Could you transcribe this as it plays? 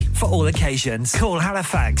for all occasions. Call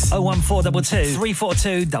Halifax 01422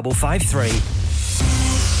 342 553.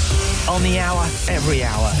 On the hour, every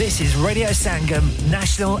hour. This is Radio Sangam,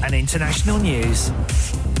 national and international news.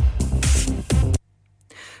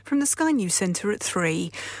 From the Sky News Centre at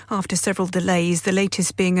 3. After several delays, the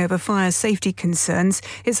latest being over fire safety concerns,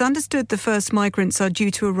 it's understood the first migrants are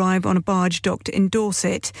due to arrive on a barge docked in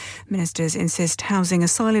Dorset. Ministers insist housing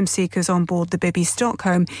asylum seekers on board the Bibby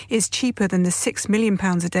Stockholm is cheaper than the £6 million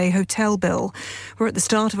a day hotel bill. We're at the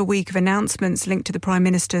start of a week of announcements linked to the Prime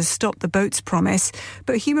Minister's Stop the Boats promise,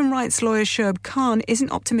 but human rights lawyer Shoaib Khan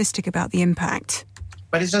isn't optimistic about the impact.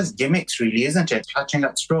 But it's just gimmicks, really, isn't it? Clutching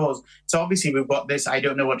at straws. So obviously we've got this, I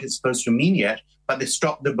don't know what it's supposed to mean yet, but the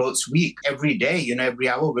Stop the Boats week, every day, every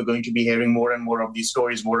hour, we're going to be hearing more and more of these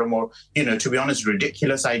stories, more and more, to be honest,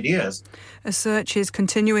 ridiculous ideas. A search is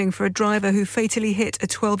continuing for a driver who fatally hit a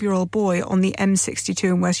 12-year-old boy on the M62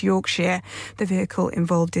 in West Yorkshire. The vehicle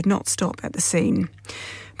involved did not stop at the scene.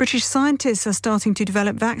 British scientists are starting to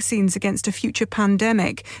develop vaccines against a future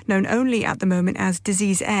pandemic, known only at the moment as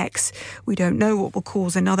Disease X. We don't know what will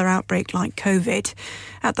cause another outbreak like COVID.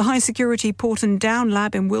 At the high-security Porton Down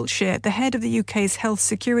lab in Wiltshire, the head of the UK's Health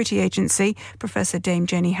Security Agency, Professor Dame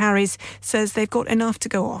Jenny Harries, says they've got enough to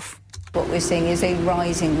go off. What we're seeing is a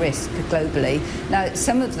rising risk globally. Now,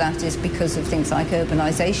 some of that is because of things like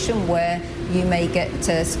urbanisation, where you may get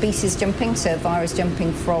species jumping, so virus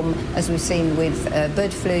jumping from, as we've seen with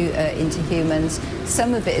bird flu, into humans.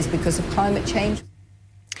 Some of it is because of climate change.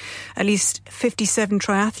 At least 57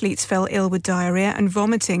 triathletes fell ill with diarrhoea and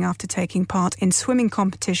vomiting after taking part in swimming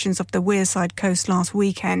competitions off the Wearside coast last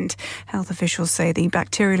weekend. Health officials say the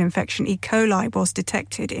bacterial infection E. coli was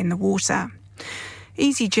detected in the water.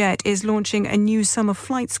 EasyJet is launching a new summer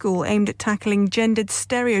flight school aimed at tackling gendered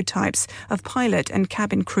stereotypes of pilot and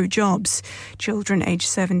cabin crew jobs. Children aged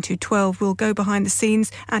 7 to 12 will go behind the scenes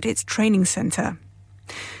at its training centre.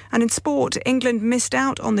 And in sport, England missed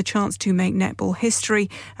out on the chance to make netball history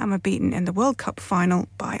and were beaten in the World Cup final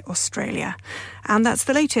by Australia. And that's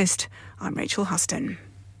the latest. I'm Rachel Huston.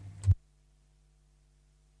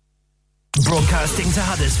 Broadcasting to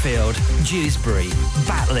Huddersfield, Dewsbury,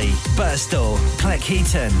 Batley, Birstall,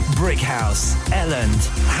 Cleckheaton, Brickhouse, Elland,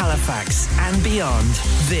 Halifax and beyond.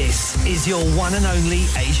 This is your one and only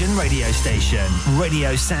Asian radio station.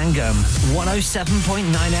 Radio Sangam,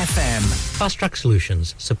 107.9 FM. Fast Track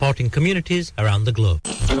Solutions, supporting communities around the globe.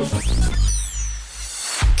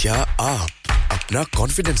 क्या आप अपना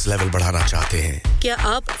confidence level बढ़ाना चाहते हैं? क्या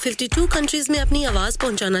आप 52 countries में अपनी आवाज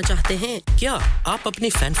पहुंचाना चाहते हैं? क्या आप अपनी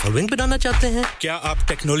फैन फॉलोइंग बनाना चाहते हैं? क्या आप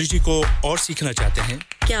टेक्नोलॉजी को और सीखना चाहते हैं?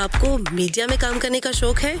 क्या आपको मीडिया में काम करने का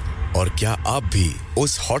शौक है? और क्या आप भी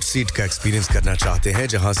उस हॉट सीट का एक्सपीरियंस करना चाहते हैं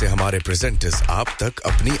जहां से हमारे प्रेजेंटर्स आप तक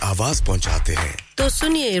अपनी आवाज पहुंचाते हैं? तो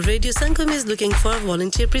सुनिए, Radio Sangam is looking for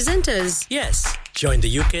volunteer presenters. Yes, join the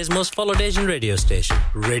UK's most followed Asian radio station,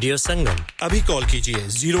 Radio Sangam. अभी कॉल कीजिए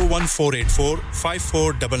 01484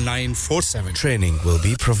 549947. Training will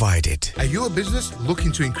be provided. Are you a business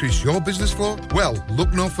looking to increase your business flow? Well,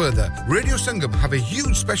 look no further. Radio Sangam have a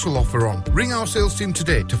huge special offer on. Ring our sales team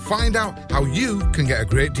today to find out how you can get a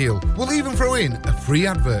great deal. We'll even throw in a free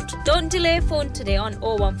advert. Don't delay, phone today on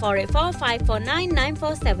 01484 549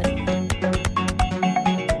 947.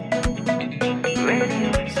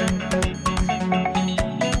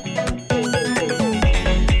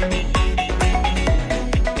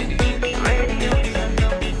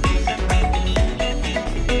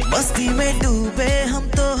 मस्ती में डूबे हम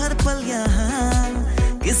तो हर पल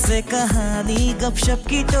यहाँ किस्से कहानी गपशप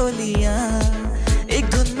की टोलियाँ एक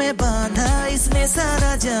धुन में बांधा इसने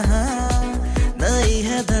सारा जहां नई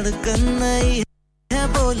है धड़कन नई है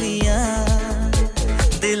बोलियां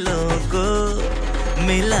दिलों को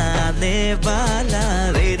मिलाने वाला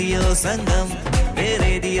रेडियो संगम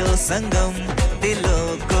दिलों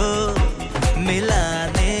को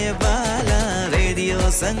मिलाने वाला रेडियो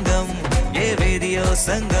संगम ये रेडियो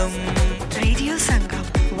संगम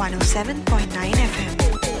 107.9 FM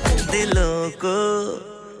दिलों को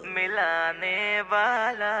मिलाने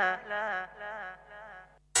वाला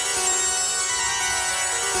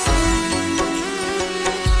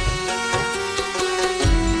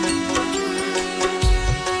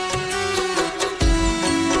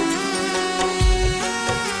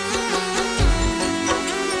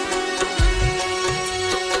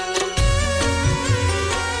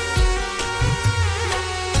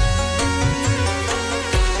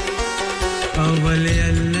अव्वल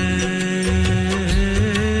अल्लाह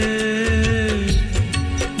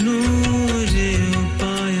नूर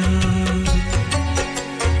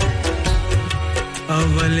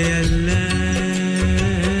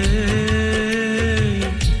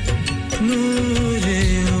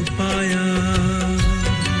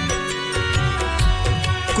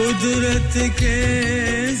कुदरत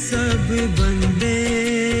के सब बंदे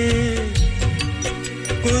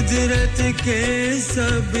कुदरत के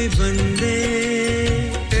सब बंदे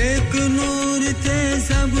एक नूर ते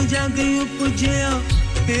सब जग उपजया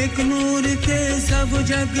एक नूर ते सब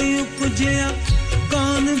जग उपजया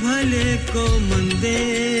कौन भले को मंदे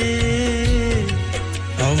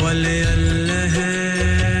अवल अल्लाह है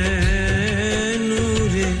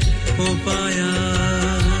नूर हो पाया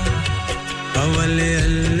अवल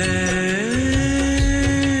अल्लाह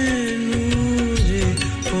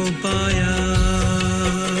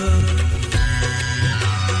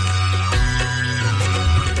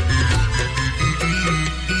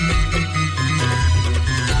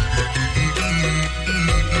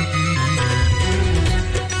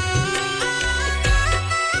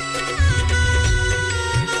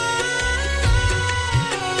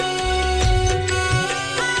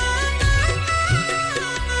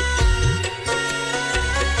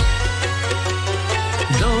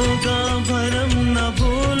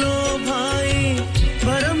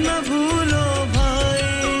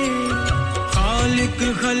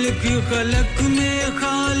खलक खलक में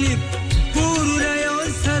खालिक पूर्णयो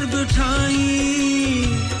सर्व ठाई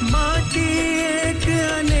माटी एक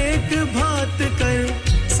अनेक भात कर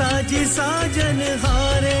साजी साजन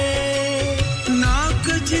हारे ना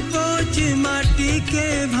कछ पोच माटी के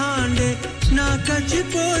भांडे ना कछ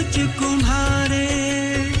पोच कुम्हारे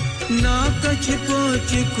ना कछ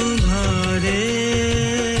पोच कुम्हारे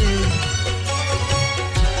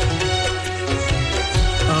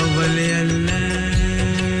अवल अल्लाह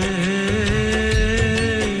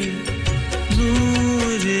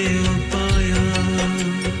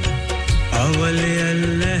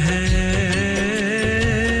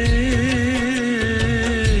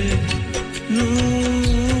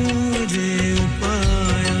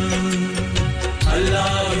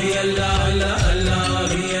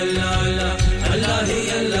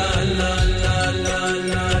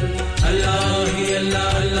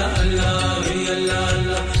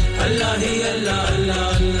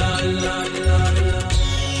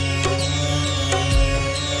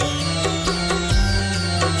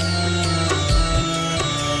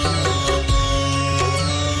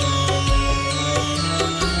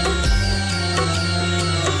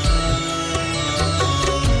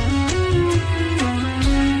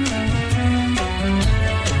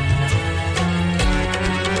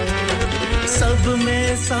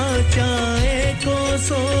चाहे को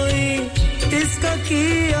सोई इसका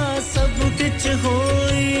किया सब कुछ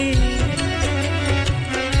होई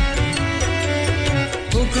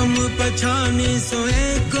हुक्म पछाने सोए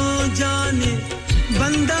को जाने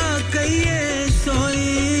बंदा कहिए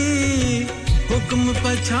सोई हुक्म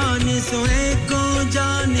पछाने सोए को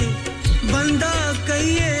जाने बंदा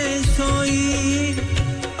कहिए सोई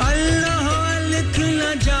अल्लाह लिख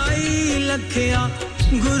न जाई लखया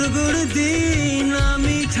गुर गुर दीना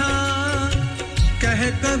मीठा कह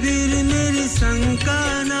कबीर मेरी शंका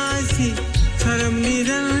नासी सर्व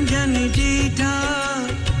निरंजन जीठा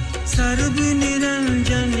सर्व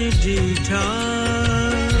निरंजन जीठा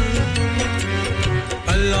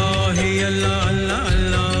अल्लाह ही अल्लाह अल्लाह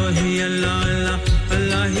अल्लाह ही अल्लाह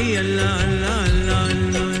अल्लाह ही अल्लाह अल्लाह अल्लाह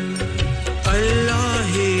अल्लाह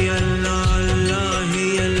ही अल्लाह अल्लाह ही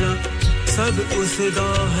अल्लाह सब उसदा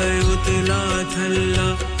है उतला थल्ला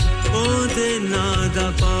ओ दे नादा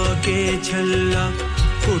पाके छल्ला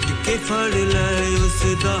फुट के फड़ ले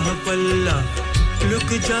उसदा पल्ला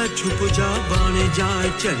लुक जा छुप जा बाण जा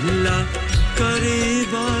चल्ला कर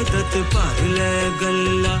इबादत भर ले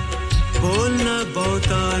गल्ला बोलना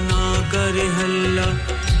बहुता ना कर हल्ला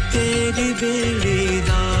तेरी बेली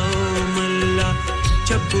दाओ मल्ला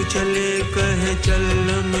चप्पू चले कहे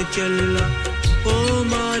चलम चल्ला ओ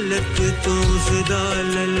मालिक तू सदा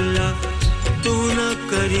लल्ला तू न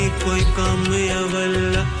करी कोई काम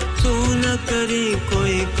अवल्ला तू न करी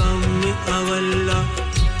कोई काम अवल्ला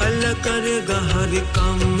अल्लाह करेगा हर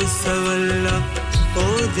काम सवल्ला ओ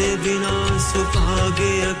दे बिना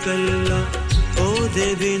सुभागे अकल्ला ओ दे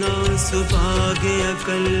बिना सुभागे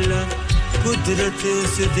अकल्ला कुदरत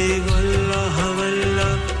उस दे वल्ला हवल्ला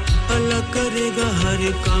अल्लाह करेगा हर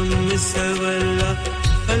काम सवल्ला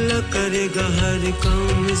अल्लाह करेगा हर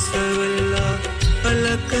काम सवल्ला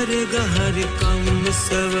अल्लाह करेगा हर काम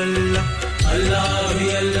सवल्ला अल्लाह ही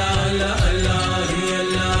अल्लाह अल्लाह अल्लाह ही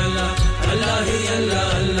अल्लाह अल्लाह ही अल्लाह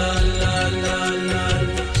अल्लाह अल्लाह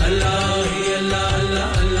अल्लाह ही अल्लाह अल्लाह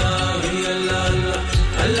अल्लाह ही अल्लाह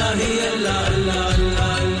अल्लाह ही अल्लाह अल्लाह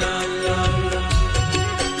अल्लाह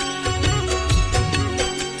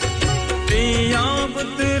पिया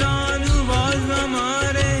पुत्रा नु वाज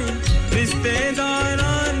हमारे रिश्तेदार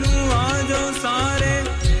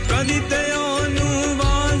कदी ते ओनु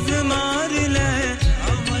वाज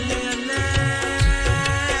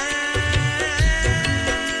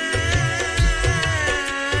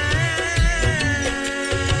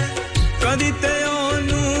कदी ते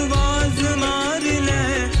ओनू आवाज मार ले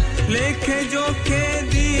लेखे जोखे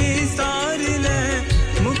दी सार ले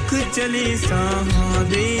मुख चली साहां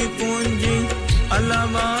दी पूंजी अल्लाह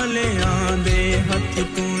वाले आंदे हथ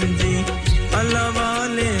पूंजी अल्लाह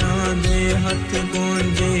वाले आंदे हथ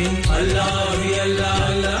पूंजी अल्लाह ही अल्लाह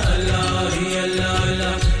अल्लाह अल्लाह ही अल्लाह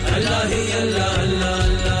अल्लाह ही अल्लाह अल्लाह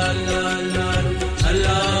अल्लाह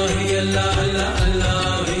अल्लाह ही अल्लाह अल्लाह अल्लाह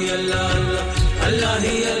ही अल्लाह अल्लाह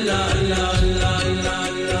ही अल्लाह अल्लाह अल्लाह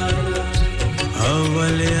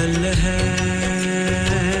अव्वल अल्लाह है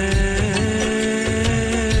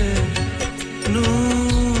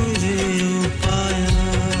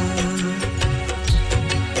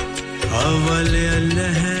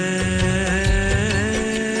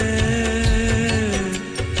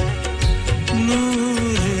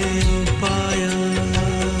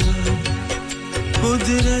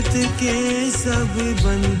सब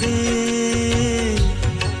बंदे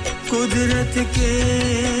कुदरत के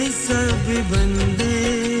सब बंदे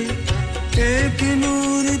एक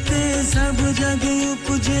नूर ते सब जग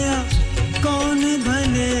उपजया कौन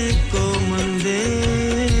भले को मंदे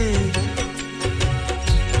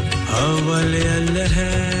अव्वल अल्लाह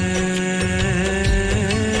है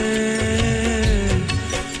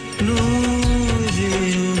नूर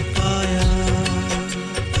पाया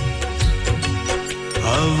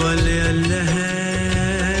अव्वल अल्लाह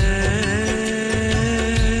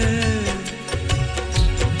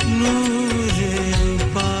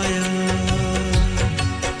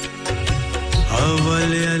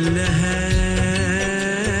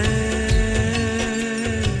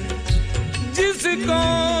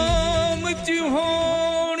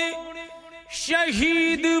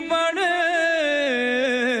शहीद बने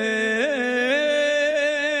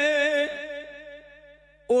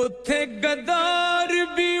उथे गद्दार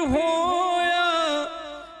भी होया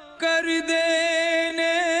कर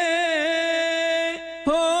देने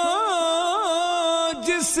हो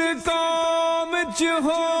जिस कौम च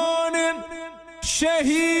होन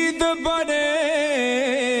शहीद बने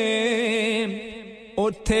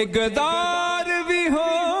उथे गद्दार भी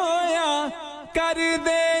होया कर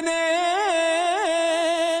देने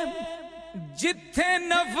जिथे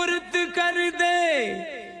नफरत कर दे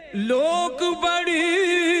लोग बड़ी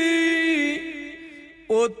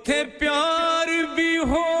उथे प्यार भी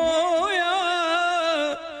होया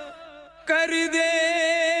कर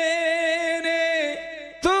देने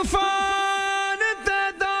तूफान ते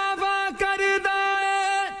दावा करदा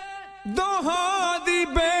है दोहा दी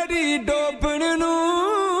बेड़ी डोबण नू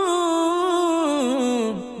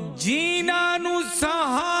जीना नू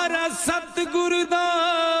सहारा सतगुर दा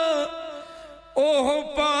ओह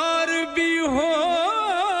पार भी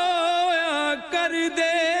होया कर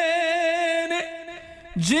देने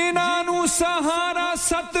जिन्हां नू सहारा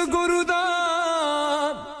सतगुरु दा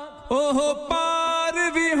ओह पार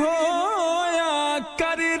भी होया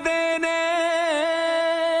कर देने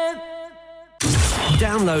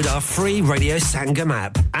Download our free Radio Sangam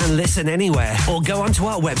app and listen anywhere or go onto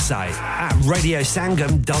our website at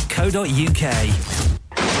radiosangam.co.uk.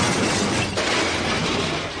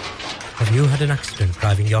 Have you had an accident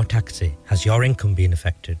driving your taxi? Has your income been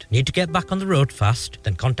affected? Need to get back on the road fast?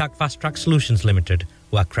 Then contact Fast Track Solutions Limited,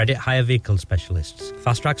 who are credit hire vehicle specialists.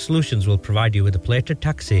 Fast Track Solutions will provide you with a plated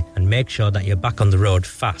taxi and make sure that you're back on the road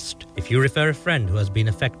fast. If you refer a friend who has been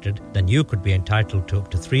affected, then you could be entitled to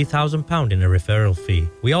up to £3,000 in a referral fee.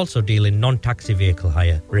 We also deal in non-taxi vehicle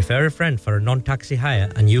hire. Refer a friend for a non-taxi hire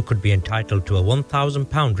and you could be entitled to a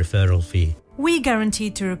 £1,000 referral fee. We guarantee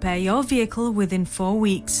to repair your vehicle within 4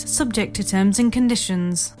 weeks, subject to terms and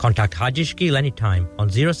conditions. Contact Haji Shkil anytime on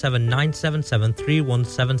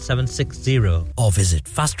 07977317760 or visit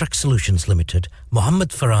Fast Track Solutions Limited,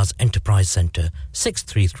 Mohammed Faraz Enterprise Centre,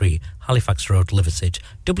 633 Halifax Road, Liversedge,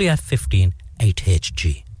 WF15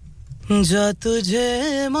 8HG. जा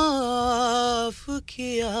तुझे माफ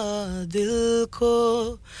किया दिल को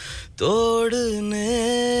तोड़ने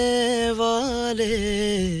वाले.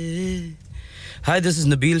 Hi, this is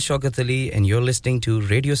Nabil Shaukat Ali and you're listening to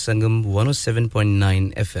Radio Sangam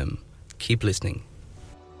 107.9 FM. Keep listening.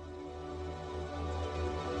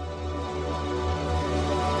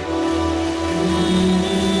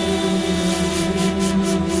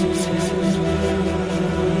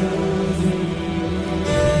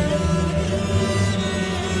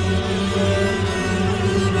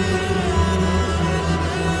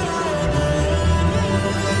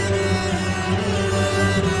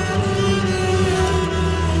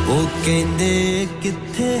 ਕਹਿੰਦੇ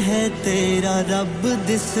ਕਿੱਥੇ ਹੈ ਤੇਰਾ ਰੱਬ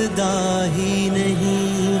ਦਿਸਦਾ ਹੀ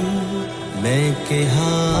ਨਹੀਂ ਮੈਂ ਕਿਹਾ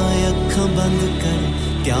ਅੱਖਾਂ ਬੰਦ ਕਰ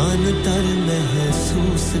ਗਿਆਨ ਤਰ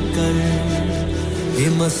ਮਹਿਸੂਸ ਕਰ ये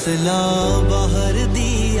मसला बाहर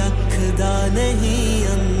दी अख दा नहीं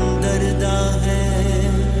अंदर दा है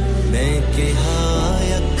मैं कहा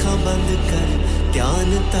अखां बंद कर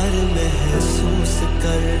ध्यान तर महसूस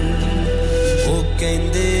कर ओ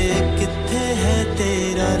कहंदे किथे है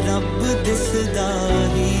तेरा रब दिसदा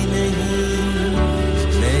ही नहीं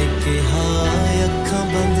मैं कहा अखां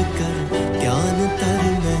बंद कर ध्यान तर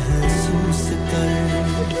महसूस कर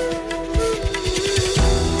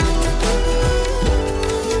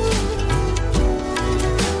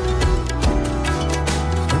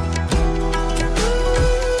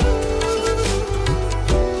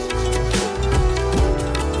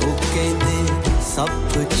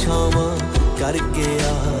कर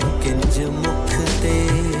गया किंज मुख ते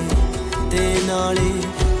नाले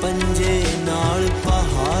पंजे नाल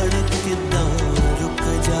पहाड़ किदां रुक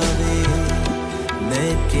जावे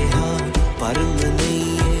मैं कहा परम नहीं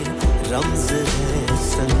है रमज है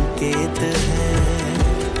संकेत है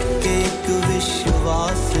कि एक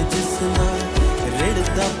विश्वास जिस नाल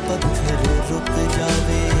रिड़दा पत्थर रुक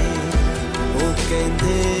जावे ओ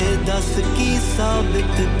कहंदे दस की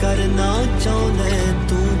साबित करना चाहने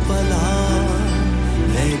तू भला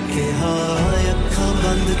मैं कहा अखां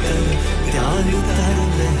बंद कर ध्यान कर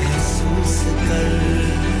महसूस कर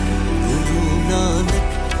गुरु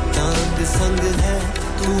नानक तांग संग है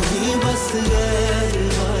तू ही बस गैर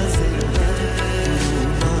हाजिर है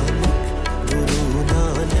गुरु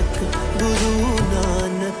नानक गुरु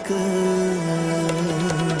नानक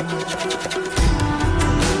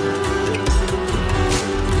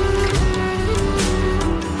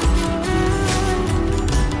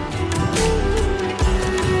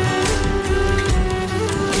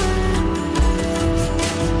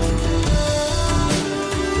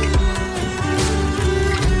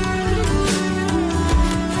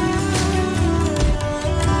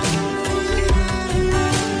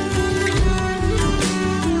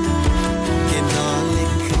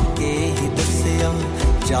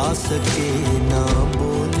जा सके ना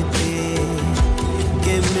बोल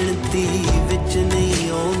के मिणती विच नहीं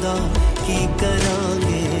आउंदा की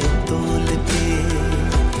करांगे तोल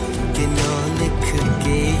के ना लिख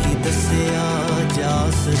के ही दसिया जा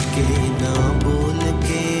सके ना बोल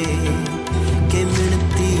के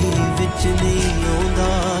मिणती विच नहीं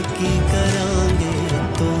आउंदा की करांगे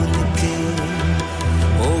तोल के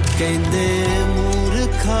ओ कहंदे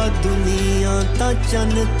मूर्खा दुनिया ता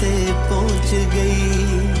चन्न ते पहुंच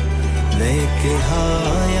गई मैं कहा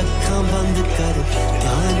अखां बंद कर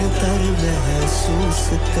ध्यान तर महसूस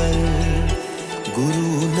कर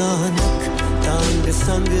गुरु नानक तांग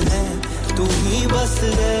संग है तू ही बस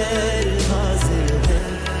गैर हाजिर है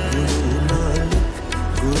गुरु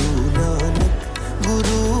नानक गुरु नानक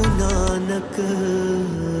गुरु नानक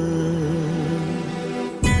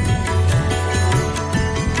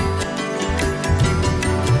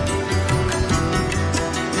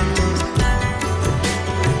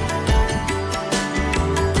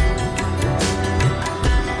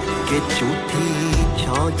के झूठी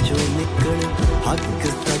छांचो निकल हक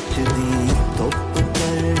सच दी धुप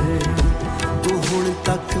कर तू हुण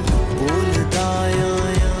तक बोलदा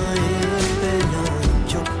आया पहला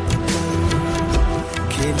चुप कर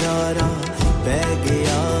खिलारा पै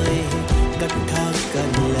गया है इकट्ठा कर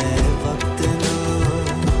ले वक्त ना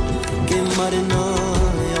कि मरना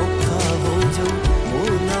औखा हो जो हो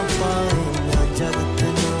ना पाए ना जगत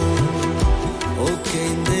ना ओ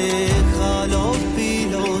कहंदे खा लो पी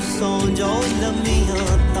लो सौ जाओ लम्मियां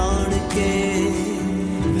तान के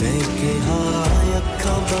मैं कहा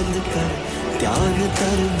अखां बंद कर ध्यान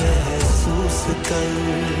तर महसूस कर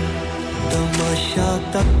तमाशा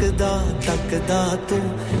तकदा तकदा तू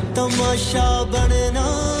तमाशा बनना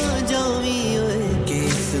जावी ओए कि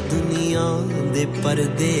इस दुनिया दे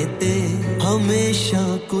पर्दे ते हमेशा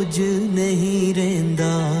कुछ नहीं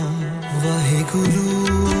रहंदा Waheguru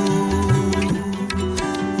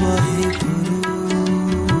Waheguru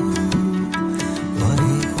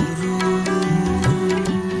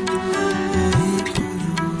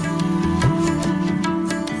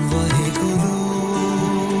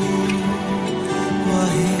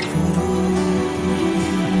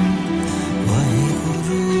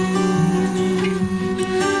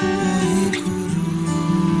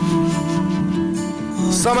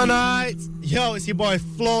Summer nights, yo, it's your boy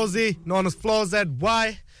Flawzy, known as Flaw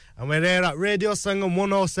ZY, and we're here at Radio Sangam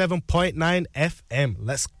 107.9 FM.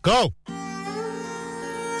 Let's go!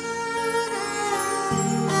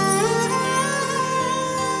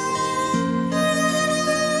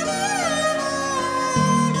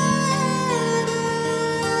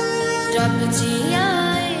 रब जी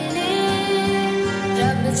आए ने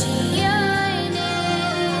रब जी आए ने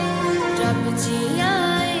रब जी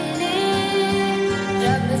आए ने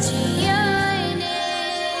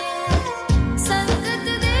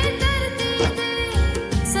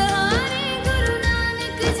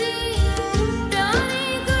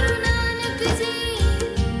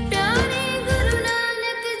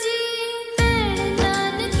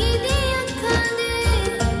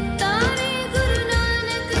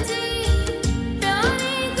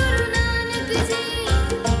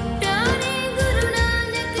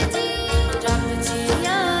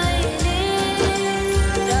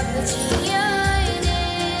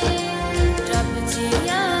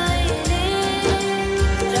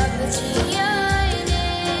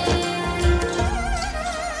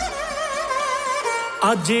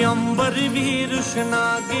आज अंबर भी रुशना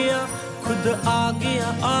गया खुद आ गया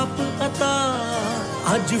आप अता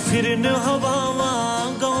आज फिर न हवावां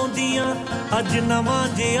गाउंदियां आज नवां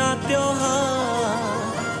जिया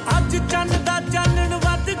त्योहार आज चंद दा चानण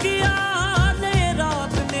वध गया ने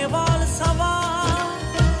रात ने वाल सवा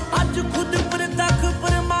आज खुद प्रतख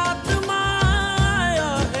परमात्मा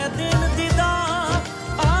आया है दिन दीदार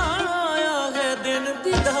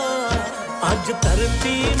आज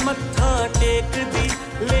धरती मत्था टेक दी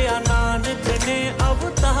लिया नानक ने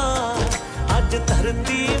अवतार आज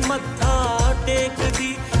धरती मत्था टेक दी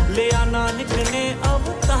लिया नानक ने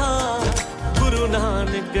अवतार गुरु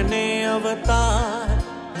नानक ने अवतार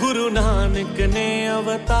गुरु नानक ने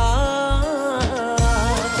अवतार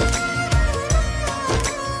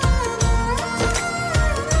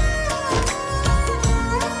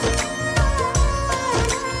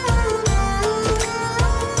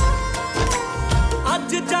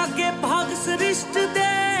आज जागे भाग सृष्ट दे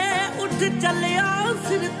उठ चलिया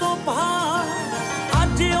सिर तो भार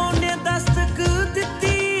आज ओने दस्तक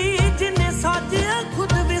दिती जिने साजिया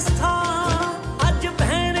खुद विस्थार आज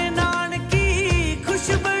भैण नानकी खुश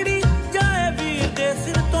बड़ी जाए वीर दे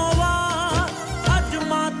सिर तो वार आज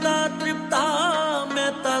माता तृप्ता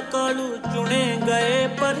मेहता कालू चुने गए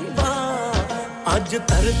परिवार आज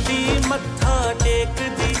धरती मत्था टेक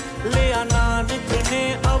दी लिया नानक ने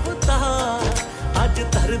अवतार आज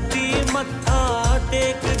धरती मत्था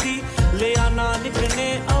टेक दी लिया नानक ने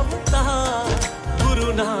अवतार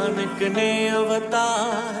गुरु नानक ने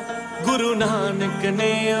अवतार गुरु नानक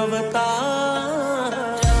ने अवतार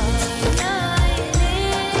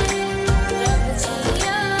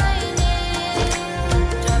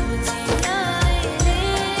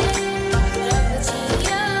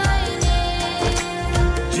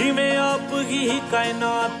जिमें आप ही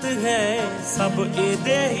कायनात है सब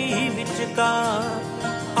एदे ही विचकार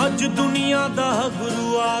आज दुनिया दा गुरु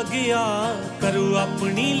आ गया करो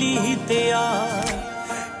अपनी ली तैयार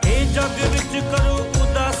ए जग विच करो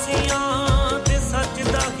उदासियां ते सच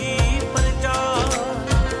दा ही प्रचार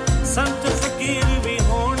संत फकीर भी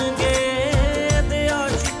होणगे ते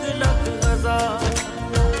आशिक लख हजार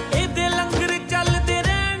ए दे लंगर चलदे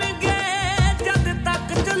रहणगे जद तक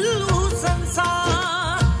चलू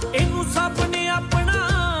संसार इनु सब ने अपना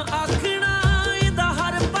आखना एदा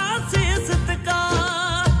हर पासे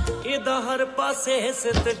सत्कार एदा हर पासे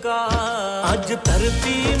सत्कार आज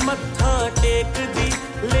धरती मत्था टेक दी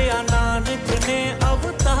लिया नानक ने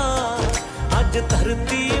अवतार आज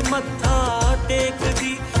धरती मत्था टेक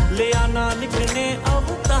दी लिया नानक ने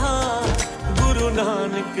अवतार गुरु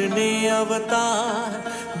नानक ने अवतार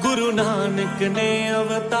गुरु नानक ने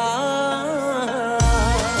अवतार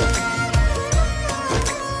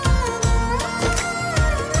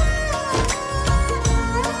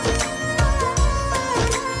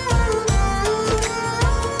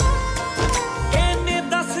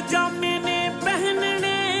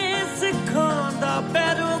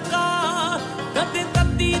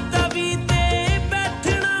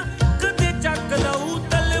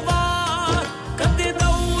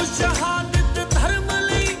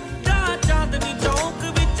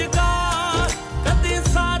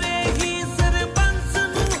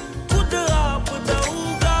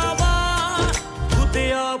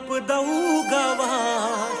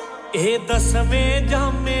दसवें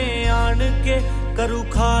जामे आन के करू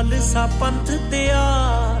खालसा पंथ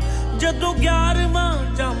तैयार जदों 11वां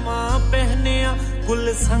जामा पहनिया कुल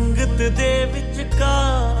संगत दे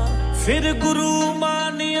विचकार फिर गुरु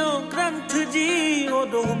मानियो ग्रंथ जी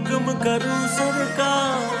ओदो हुक्म करू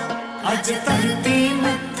सरकार आज धरती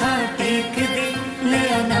मत्था टेक दे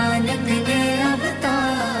लिया नानक ने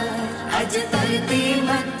अवतार आज धरती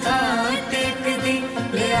मत्था टेक दे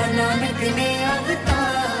लिया नानक ने अवतार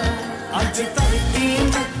आज धरती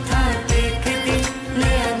मत्था टेक दे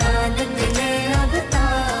लिया नानक ने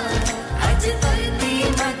अवतार आज धरती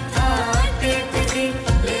मत्था टेक दे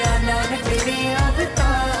लिया नानक ने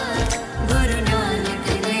अवतार गुरु नानक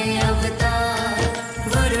ने अवतार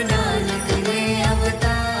गुरु नानक ने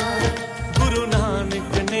अवतार गुरु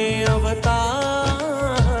नानक ने अवतार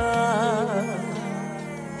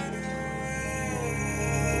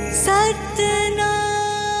सतनाम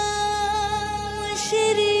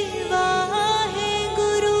श्री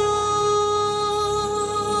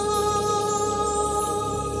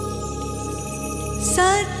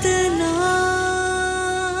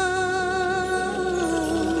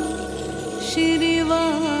श्री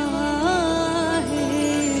वाहेगुरु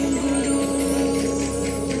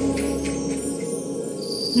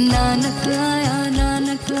नानक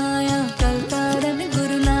आया कल तारन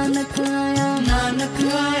गुरु नानक आया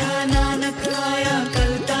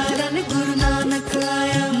कल तारन गुरु नानक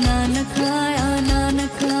आया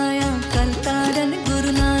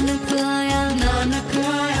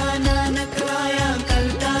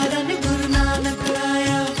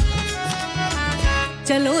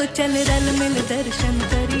चलो चल रल मिल दर्शन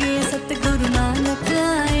करिए सतगुरु नानक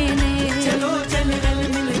आए ने चलो चल रल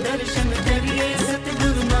मिल दर्शन करिए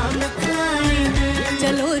सतगुरु नानक आए ने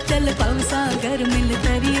चलो चल भव सागर मिल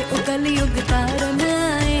तरिए ओ कलयुग तारन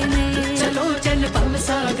आए ने चलो चल भव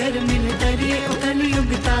सागर मिल तरिए ओ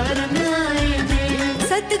कलयुग तारन आए ने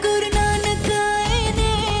सतगुरु नानक आए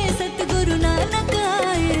ने सतगुरु नानक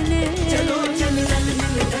आए ने चलो चल रल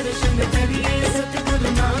मिल दर्शन करिए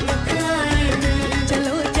सतगुरु नानक आए ने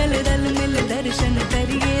चलो चल रल मिल दर्शन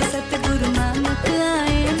करिए सतगुरु नानक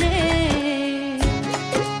आए ने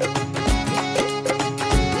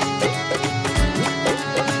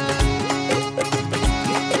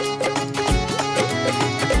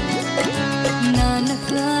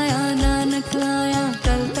नानक आया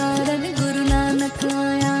कल तारन गुरु नानक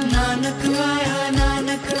आया नानक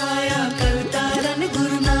आया कल तारन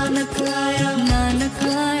गुरु नानक आया नानक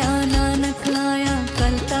आया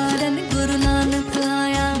कल तारन गुरु नानक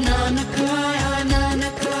आया नानक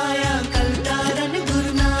आया कल तारन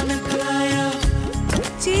गुरु नानक आया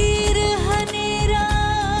चीर हनेरा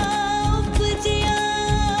उपजिया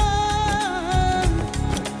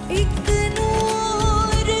एक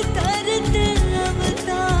नूर तरत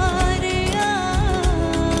अवतारिया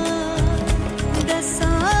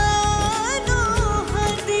दसानो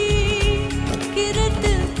हदी किरत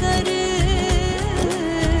कर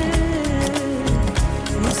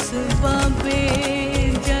उस बाबे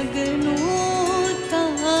जगनू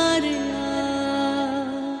तारिया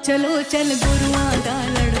चलो चल गुरुआं दा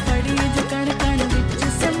लड़ फड़िए जो कण कण विच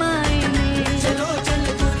समाए ने चलो चल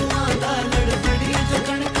गुरुआं दा लड़ फड़िए जो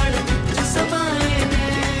कण कण विच समाए ने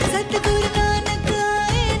सतगुरु नानक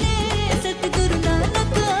आए ने सतगुरु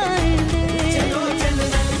नानक आए ने चलो चल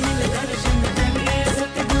रल मिल दर्शन करिए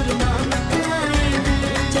सतगुरु नानक आए ने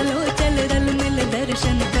चलो चल रल मिल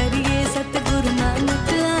दर्शन करिए सतगुरु नानक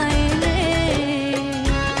आए ने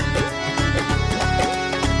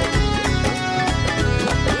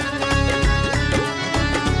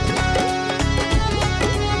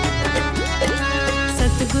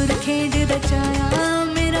सतगुरु खेड रचाया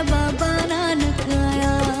मेरा बाबा नानक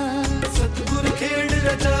आया सतगुरु खेड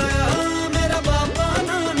रचाया मेरा बाबा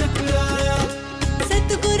नानक आया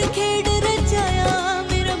सतगुरु खेड रचाया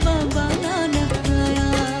मेरा बाबा नानक आया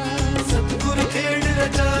सतगुरु खेड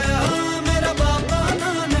रचाया मेरा बाबा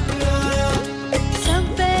नानक आया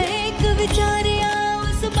सब एक विचारिया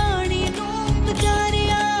उस बाणी नू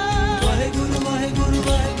विचारिया वाहेगुरु वाहेगुरु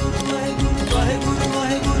वाहेगुरु वाहेगुरु वाहेगुरु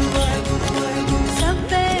वाहेगुरु वाहेगुरु वाहेगुरु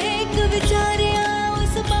सब एक विचारिया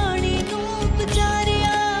उस बाणी नू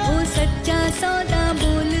विचारिया ओ सच्चा सौदा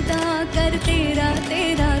बोलदा कर तेरा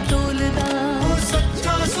तेरा तोलदा ओ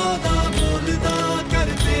सच्चा सौदा बोलदा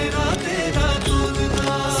कर तेरा तेरा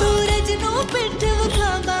तोलदा सूरज नू पिठ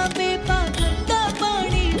विखा बाबे पागल दा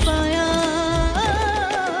पानी पाया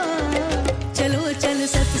चलो चल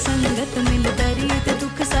सत संगत मिल दरिए ते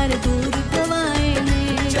दुख सारे दूर गवाए ने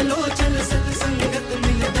चलो चल सत संगत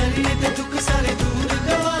मिल दरिए ते दुख सारे दूर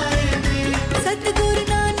गवाए ने सतगुरु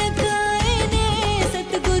नानक आए ने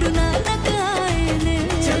सतगुरु नानक आए ने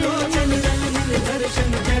चलो चल रल मिल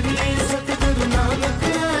दर्शन करिए सतगुरु नानक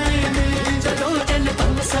आए ने चलो चल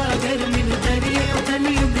भव सागर मिल दरिए ओ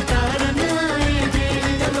कलयुग तारन आए ने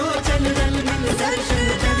चलो चल रल मिल दर्शन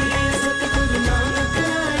करिए सतगुरु नानक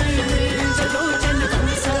आए ने चलो चल भव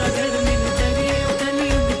सागर मिल दरिए ओ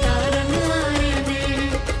कलयुग तारन आए ने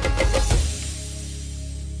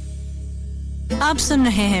आप सुन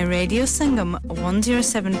रहे हैं रेडियो संगम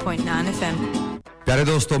 107.9 FM प्यारे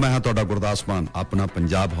दोस्तों मैं हां ਤੁਹਾਡਾ ਗੁਰਦਾਸ ਮਾਨ ਆਪਣਾ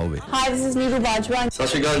ਪੰਜਾਬ ਹੋਵੇ Hi, this is Neeru Bajwan. ਸਤਿ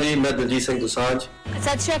ਸ਼੍ਰੀ ਅਕਾਲ ਜੀ ਮੈਂ ਦਲਜੀਤ ਸਿੰਘ ਦੁਸਾਂਝ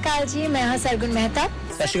सत श्री अकाल जी मैं हां सरगुन मेहता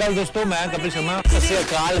ਸਤਿ ਸ਼੍ਰੀ ਅਕਾਲ ਦੋਸਤੋ ਮੈਂ ਕਪਿਲ ਸ਼ਰਮਾ ਸਤਿ ਸ਼੍ਰੀ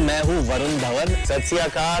ਅਕਾਲ ਮੈਂ ਹੂੰ ਵਰੁਣ ਧਵਨ ਸਤਿ ਸ਼੍ਰੀ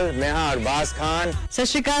ਅਕਾਲ ਮੈਂ ਹਾਂ ਅਰਬਾਜ਼ ਖਾਨ सत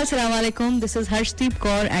श्री अकाल अस्सलाम वालेकुम this is Harshdeep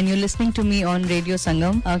Kaur and you're listening to me on Radio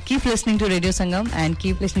Sangam keep listening to Radio Sangam and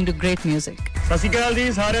keep listening to great music ਸਤਿ ਸ਼੍ਰੀ ਅਕਾਲ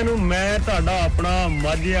ਜੀ ਸਾਰਿਆਂ ਨੂੰ ਮੈਂ ਤੁਹਾਡਾ ਆਪਣਾ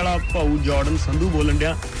ਮਾਝੇ ਵਾਲਾ ਭਾਊ ਜਾਰਡਨ ਸੰਧੂ ਬੋਲਣ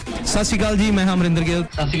ਡਿਆ ਸਤਿ ਸ਼੍ਰੀ ਅਕਾਲ ਜੀ ਮੈਂ ਹਾਂ ਅਮਰਿੰਦਰ ਗਿੱਲ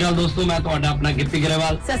ਸਤਿ ਸ਼੍ਰੀ ਅਕਾਲ ਦੋਸਤੋ ਮੈਂ ਤੁਹਾਡਾ ਆਪਣਾ ਗਿੱਪੀ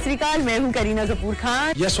ਗਰੇਵਾਲ सत श्री अकाल मैं हूं Kareena Kapoor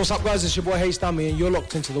Khan Yes, what's up guys, it's your boy Hayes Dami and you're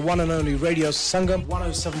locked into the one and only Radio Sangam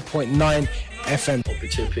 107.9 FM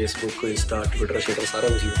पीछे Facebook Insta Twitter शेयर सारा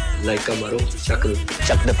कुछ लाइक का मारो चक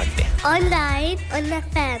दे फटते online on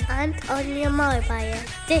FM and on your mobile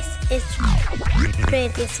this is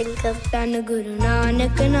Radio Sangam Tan Guru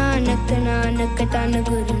Nanak Nanak Nanak Tan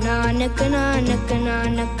Guru Nanak Nanak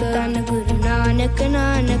Nanak Tan Guru Nanak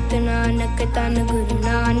Nanak Nanak Tan Guru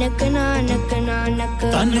Nanak Nanak Nanak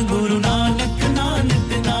Tan Guru Nanak Nanak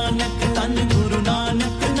Nanak Tan Guru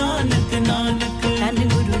Nanak Nanak Nanak Tan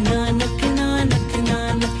Guru Nanak Nanak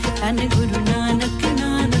Nanak Tan Guru Nanak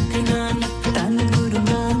Nanak Nanak Tan Guru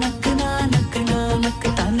Nanak Nanak Nanak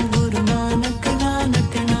Tan Guru Nanak Nanak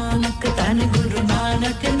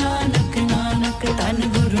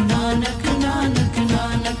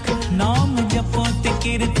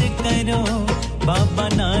करो बाबा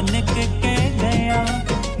नानक कह गया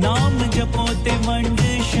नाम जपो ते वंड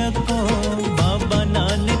छको बाबा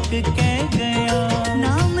नानक कह गया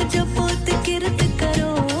नाम जपो ते किरत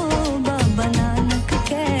करो बाबा नानक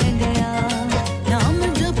कह गया नाम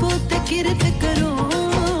जपो ते किरत करो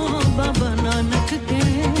बाबा नानक कह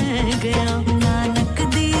गया नानक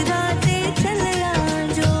दी राह ते चलिया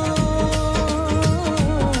जो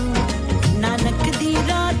नानक दी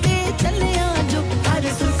राह ते चलिया जो हर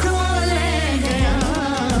सुख ले गया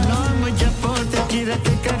नाम जपो ते किरत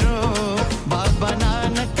करो बाबा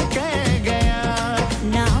नानक कह गया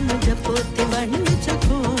नाम जपो ते वंड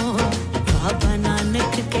छको बाबा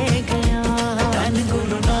नानक कह गया धन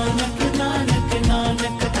गुरु नानक नानक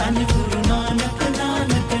नानक धन गुरु नानक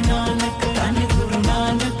नानक नानक धन गुरु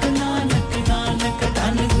नानक नानक नानक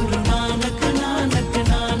धन गुरु नानक नानक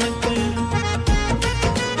नानक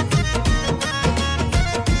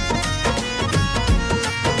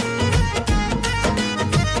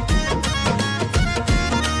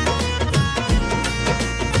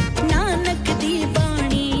नानक दी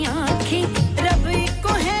बाणी आंखें रब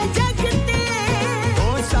को है जगते ओ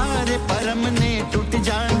सारे परम ने टूट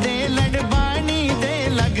जांदे लड़बानी दे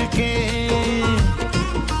लग के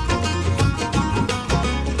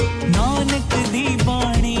नानक दी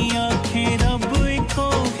बाणी आखे रब को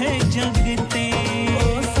है जगते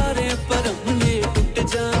ओ सारे परम ने टूट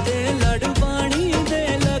जांदे लड़बानी दे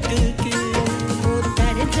लग के वो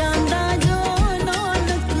तर जांदा जो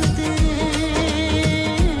नानक दे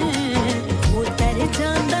वो तर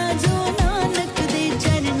जांदा जो नानक दे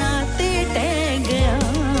चरना ते टह गया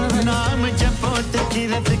नाम जपो ते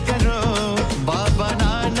किरत करो बाबा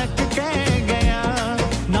नानक कह गया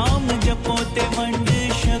नाम जपो ते वंड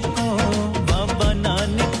छको बाबा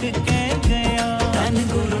नानक कह गया धन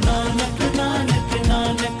गुरु नानक नानक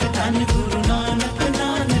नानक धन गुरु नानक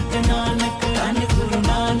नानक नानक धन गुरु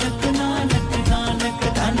नानक नानक नानक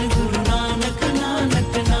धन गुरु नानक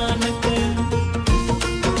नानक नानक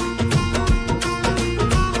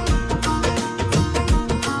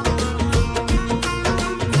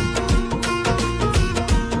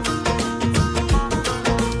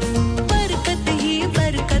बरकत ही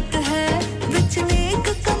बरकत है विच नेक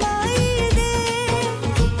कमाई दे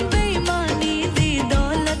बेईमानी दी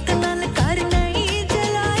दौलत नाल कर नहीं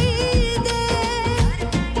जलाई दे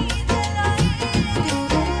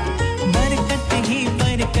बरकत ही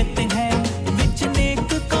बरकत है विच नेक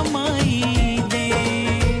कमाई दे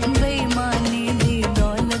बेईमानी दी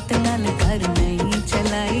दौलत नाल कर नहीं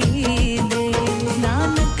चलाई दे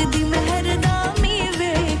नानक दी मेहर नामी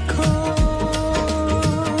वेखो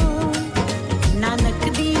नानक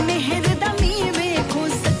दी मेहर नामी वेखो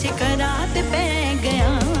सच करात पै गया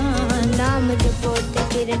नाम जपो ते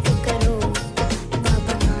किरत करो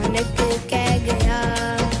बाबा नानक कह गया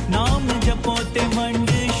नाम जपो ते वंड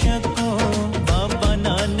छको बाबा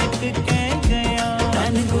नानक कह गया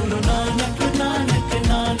धन गुरु नानक नानक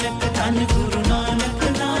नानक धन गुरु नानक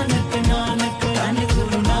नानक नानक धन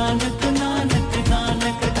गुरु नानक नानक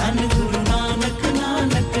नानक धन गुरु नानक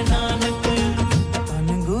नानक नानक धन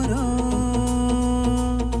गुरु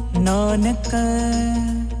नानक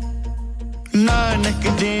नानक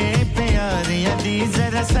दे प्यारियां दी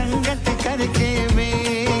जरा संगत करके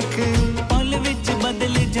वेख पल विच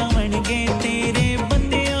बदल जावणगे तेरे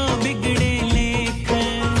बंदियां बिगड़े लेख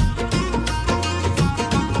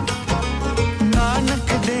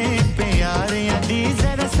नानक दे प्यारियां दी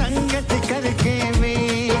जरा संगत करके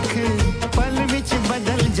वेख पल विच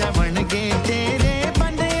बदल जावणगे तेरे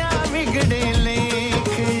बंदियां बिगड़े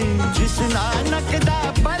लेख जिस नानक दा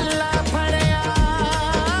पल्ला फड़या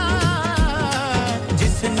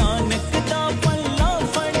जिस नानक दा पल्ला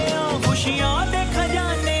फड़िया खुशियां दे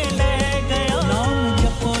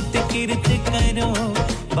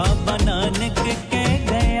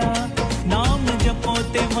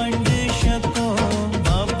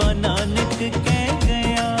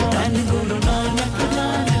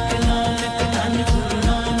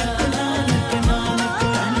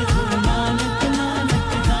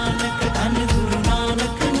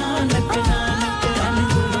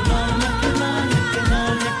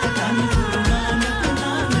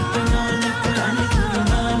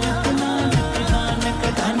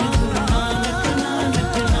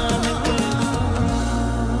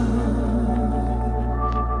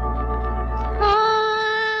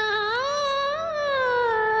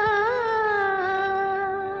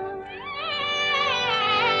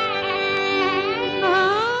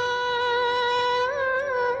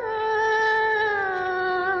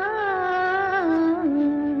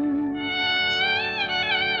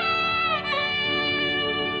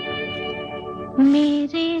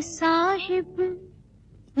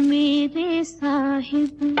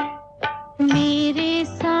मेरे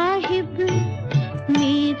साहिब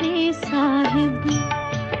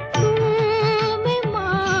तू मैं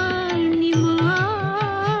मानी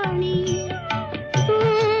मानी तू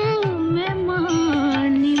मैं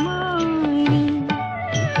मानी मानी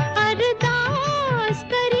अरदास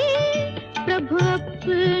करी प्रभु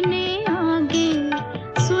अपने आगे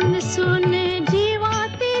सुन सुन जीवा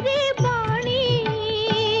तेरी बाणी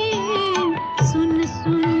सुन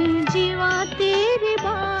सुन जीवा तेरी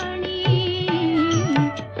बाणी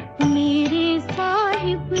मेरे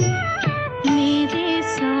साहिब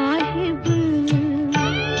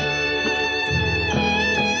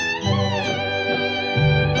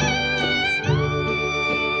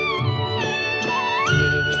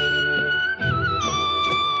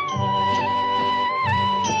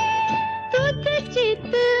तुद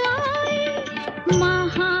चित आए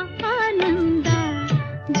महाआनंदा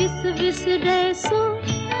जिस विसरे सो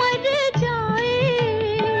मर जाए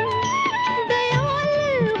दयाल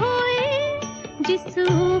होए जिस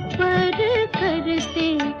ऊपर करते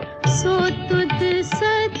सो तुद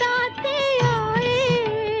सदा ते आए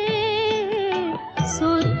सो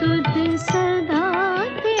तुद सदा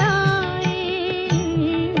ते आए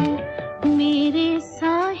मेरे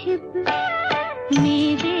साहिब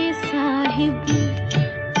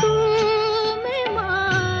तू मैं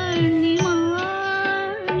मानी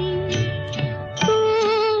मानी तू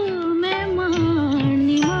मैं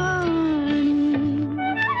मानी मानी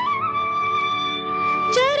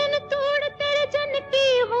चरण तोड़ तेरे जन की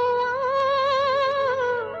हुआ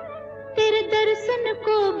तेरे दर्शन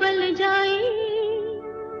को बल जाई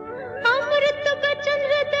अमृत बचन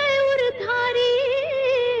हृदय उरधारी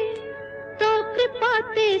तो कृपा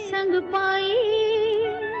ते संग पाई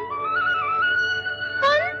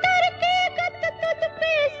अंतर के गत तुझ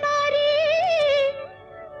पे सारी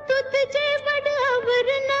तुझ जे बड़ अवर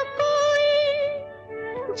न कोई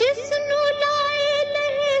जिसनु लाए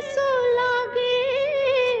लहे सो लागे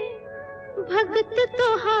भगत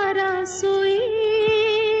तोहारा सोई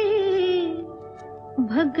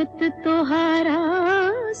भगत तोहारा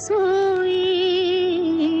सोई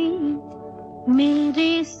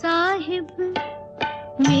मेरे साहिब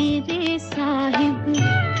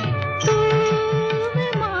तू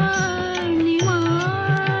मैं मानी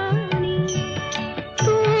मानी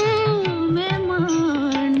तू मैं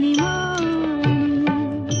मानी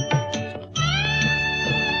मानी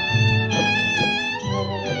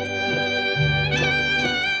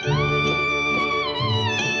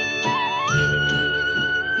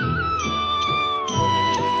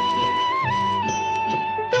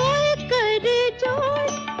तोय कर जोड़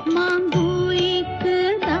मांगू एक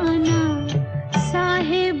दाना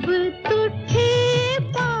साहिब तुठे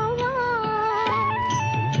पावा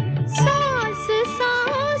सांस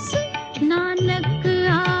सांस नानक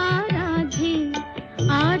आराधे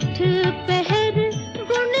आठ पहर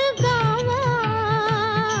गुण गावा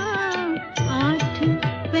आठ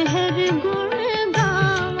पहर गुण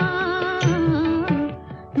गावा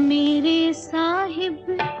मेरे साहिब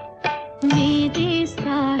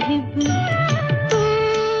तू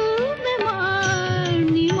मैं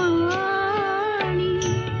मानी मानी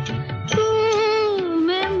तू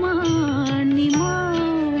मैं मानी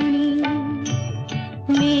मानी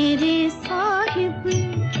मेरे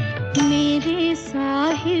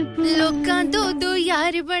साहिब लोकां दो दो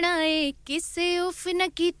यार बनाए किसे उफ न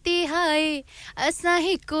कीते हाय असां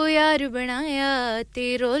ही को यार बनाया ते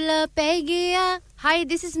रोला पै गया Hi,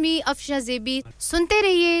 this is me, Afsha Zebi. सुनते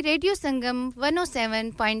रहिए रेडियो संगम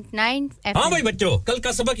 107.9 FM. हाँ भाई बच्चों, कल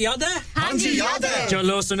का सबक याद है? हाँ जी, याद है.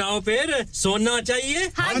 चलो सुनाओ फिर. सोना चाहिए?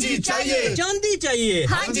 हाँ जी, चाहिए. चांदी चाहिए?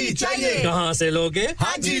 हाँ जी, चाहिए. कहाँ से लोगे?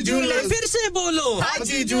 हाँ जी, जूलर्स. फिर से बोलो. हाँ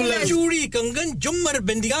जी, जूलर्स. चूड़ी, कंगन, झुमर,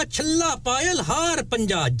 बिंदिया, छल्ला, पायल, हार,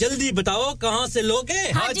 पंजा. जल्दी बताओ कहाँ से लोगे?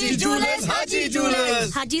 हाँ जी, जूलर्स. हाँ जी,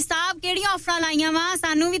 जूलर्स. हाजी साहब केड़ी ऑफर लाईयां वा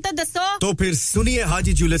सानू भी तो दसो. तो फिर सुनिए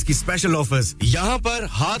हाजी जूलर्स की स्पेशल ऑफर्स. यहाँ पर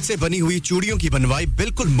हाथ से बनी हुई चूड़ियों की बनवाई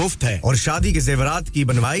बिल्कुल मुफ्त है और शादी के जेवरात की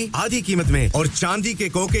बनवाई आधी कीमत में और चांदी के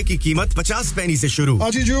कोके की कीमत 50 पैसे से शुरू.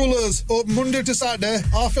 Haji Jewellers open Monday to Saturday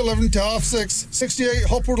 11:30 to 6:30 68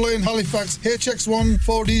 Hopwood Lane Halifax HX1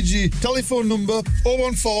 4DG. Telephone number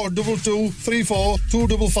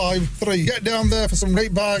 01422342553. Get down there for some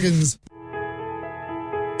great bargains.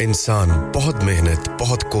 इंसान बहुत मेहनत,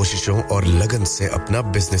 बहुत कोशिशों और लगन से अपना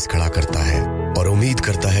बिजनेस खड़ा करता है और उम्मीद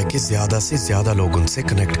करता है कि ज्यादा से ज्यादा लोग उनसे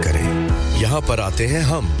कनेक्ट करें. यहाँ पर आते हैं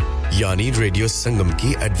हम, यानी रेडियो संगम की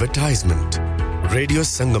एडवर्टाइजमेंट. रेडियो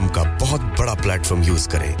संगम का बहुत बड़ा प्लेटफॉर्म यूज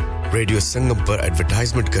करें. रेडियो संगम पर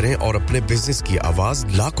एडवर्टाइजमेंट करें और अपने बिजनेस की आवाज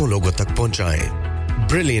लाखों लोगों तक पहुंचाएं.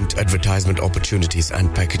 Brilliant advertisement opportunities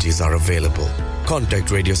and packages are available.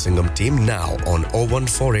 Contact Radio Singham team now on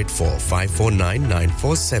 01484 549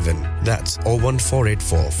 947. That's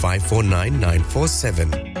 01484 549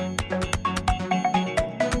 947.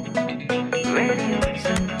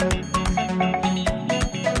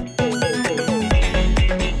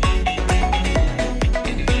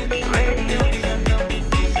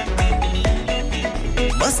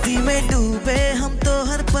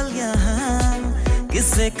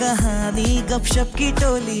 कहानी गपशप की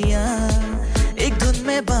टोलियां एक धुन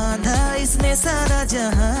में बांधा इसने सारा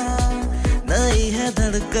जहां नई है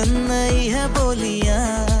धड़कन नई है बोलियां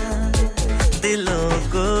दिलों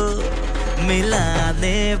को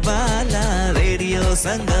मिलाने वाला रेडियो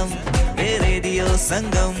संगम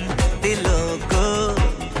दिलों को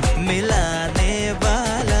मिलाने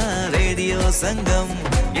वाला रेडियो संगम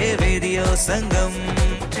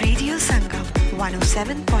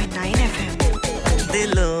 107.9 FM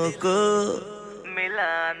दिलों को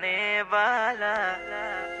मिलाने वाला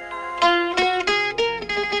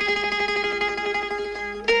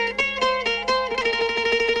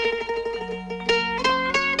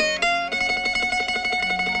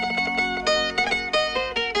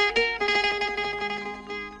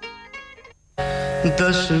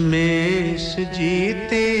दशमेश जी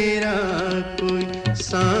तेरा कोई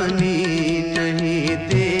सानी नहीं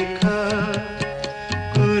देखा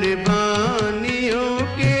कुर्बानियों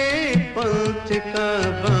के पंथ का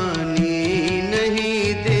बानी नहीं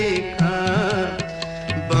देखा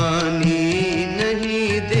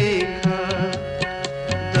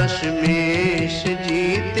दशमेश जी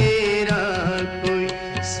तेरा कोई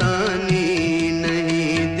सानी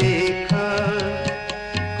नहीं देखा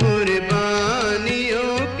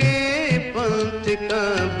कुर्बानियों के पंथ का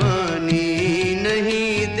बानी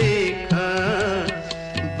नहीं देखा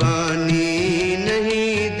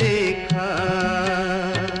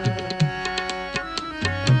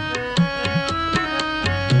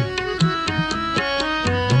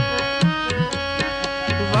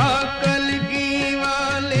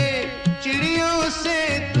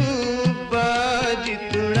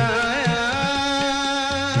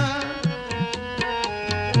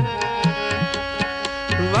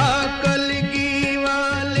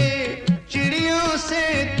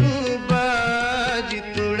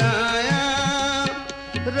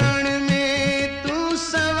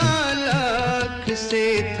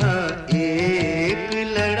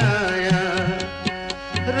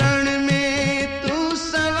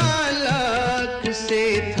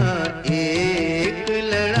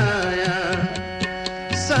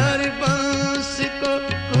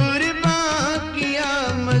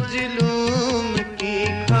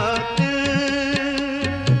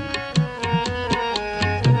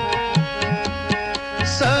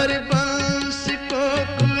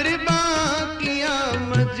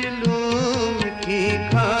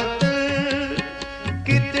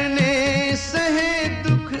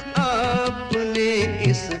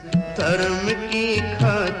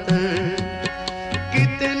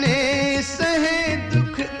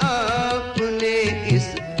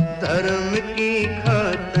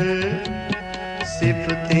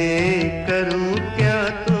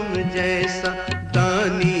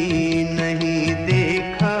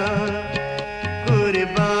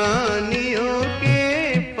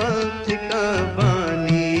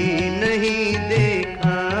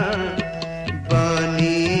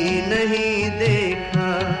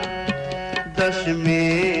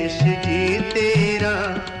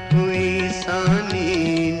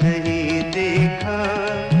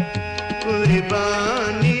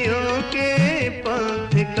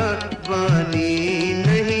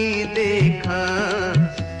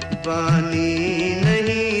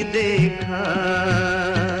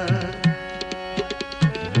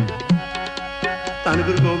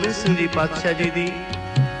पातशाह जी दी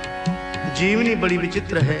जीवनी बड़ी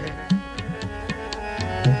विचित्र है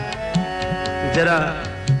जरा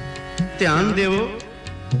ध्यान देवो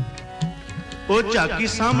ओ झाकी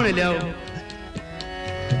सामने लियाओ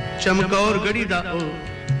चमकौर गढ़ी दा ओ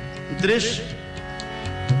दृश्य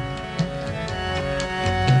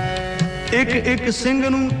एक सिंह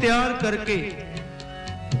नूं तैयार करके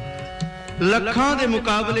लखां दे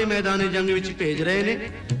मुकाबले मैदान जंग विच भेज रहे ने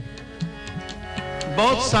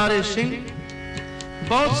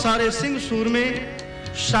बहुत सारे सिंह सूरमे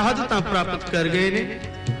शहादतां प्राप्त कर गए ने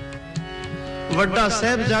वड्डा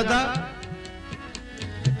साहिबजादा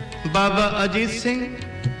बाबा अजीत सिंह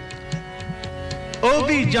ओ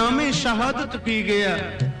भी जामे शहादत पी गया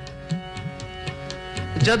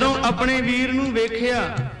जदों अपने वीर नूं वेखिया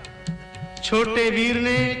छोटे वीर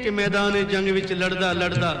ने कि मैदान जंग विच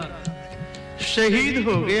लड़दा शहीद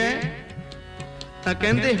हो गया ਤਾਂ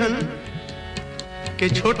ਕਹਿੰਦੇ ਹਨ ਕਿ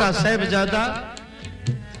ਛੋਟਾ ਸਾਹਿਬਜ਼ਾਦਾ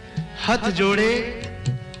ਹੱਥ ਜੋੜੇ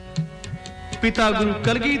ਪਿਤਾ ਗੁਰੂ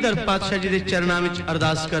ਕਲਗੀਧਰ ਪਾਤਸ਼ਾਹ ਜੀ ਦੇ ਚਰਨਾਂ ਵਿੱਚ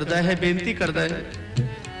ਅਰਦਾਸ ਕਰਦਾ ਹੈ ਬੇਨਤੀ ਕਰਦਾ ਹੈ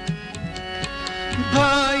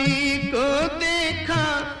भाई को देखा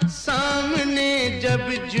सामने जब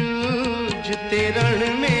जूझते रण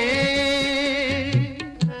में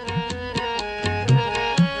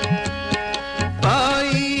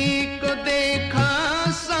भाई को देखा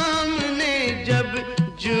सामने जब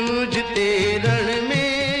जूझते रण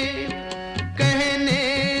में कहने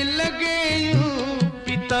लगे यूं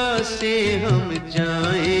पिता से हम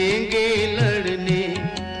जाएंगे लड़ने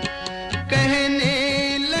कहने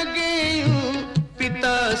लगे यूं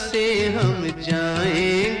पिता से हम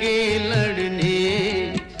जाएंगे लड़ने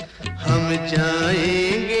हम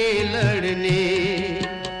जाएंगे लड़ने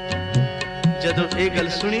ਜਦੋਂ ਇਹ ਗੱਲ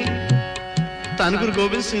ਸੁਣੀ ਧੰਨ ਗੁਰੂ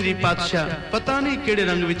ਗੋਬਿੰਦ ਸਿੰਘ ਜੀ ਪਾਤਸ਼ਾਹ ਪਤਾ ਨਹੀਂ ਕਿਹੜੇ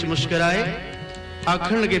ਰੰਗ ਵਿੱਚ ਮੁਸਕਰਾਏ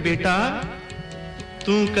ਆਖਣ ਲਗੇ ਬੇਟਾ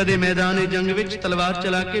ਤੂੰ ਕਦੇ ਮੈਦਾਨੇ ਜੰਗ ਵਿੱਚ ਤਲਵਾਰ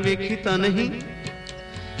ਚਲਾ ਕੇ ਵੇਖੀ ਤਾਂ ਨਹੀਂ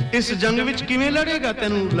ਇਸ ਜੰਗ ਵਿੱਚ ਕਿਵੇਂ ਲੜੇਗਾ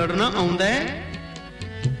ਤੈਨੂੰ ਲੜਨਾ ਆਉਂਦਾ ਹੈ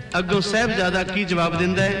ਅੱਗੋਂ ਸਾਹਿਬਜ਼ਾਦਾ ਕੀ ਜਵਾਬ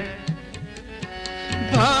ਦਿੰਦਾ ਹੈ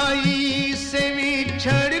भाई से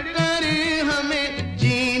बिछड़ कर हमें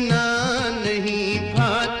जीना नहीं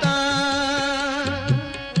भाता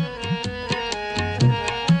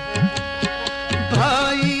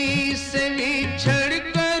भाई से बिछड़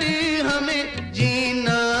कर हमें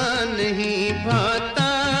जीना नहीं भाता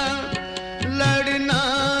लड़ना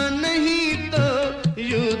नहीं तो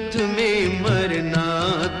युद्ध में मरना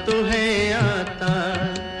तो है आता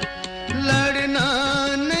लड़ना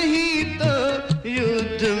नहीं तो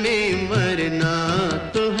युद्ध में मरना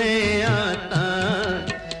तो है आता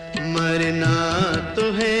मरना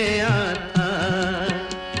तो है आता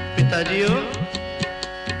ਪਿਤਾਜੀਓ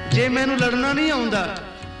ਜੇ ਮੈਨੂੰ ਲੜਨਾ ਨਹੀਂ ਆਉਂਦਾ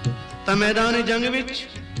ਤਾਂ ਮੈਦਾਨ ਜੰਗ ਵਿੱਚ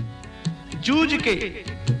ਜੂਝ ਕੇ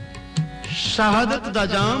ਸ਼ਹਾਦਤ ਦਾ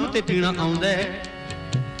ਜਾਮ ਤੇ ਪੀਣਾ ਆਉਂਦਾ ਹੈ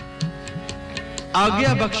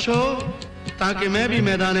ਆਗਿਆ ਬਖਸ਼ੋ ਤਾਂ ਕਿ ਮੈਂ ਵੀ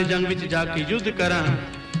ਮੈਦਾਨ ਜੰਗ ਵਿੱਚ ਜਾ ਕੇ ਯੁੱਧ ਕਰਾਂ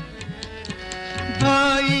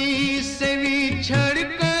भाई से बिछड़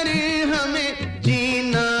कर हमें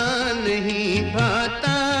जीना नहीं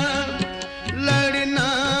भाता लड़ना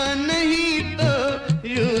नहीं तो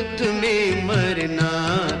युद्ध में मरना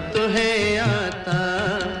तो है आता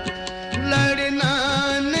लड़ना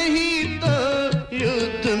नहीं तो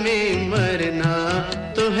युद्ध में मरना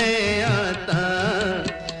तो है आता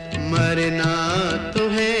मरना तो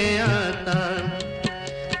है आता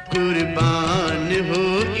कुर्बान हो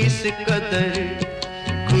इस कदर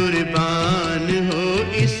कुर्बान हो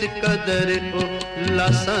इस कदर को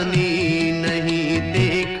लासानी नहीं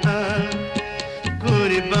देखा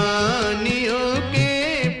कुर्बानियों के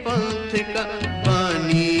पंथ का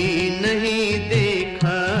बानी नहीं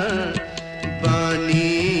देखा बानी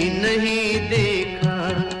नहीं देखा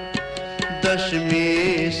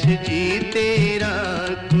दशमेश जी तेरा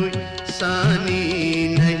कोई सानी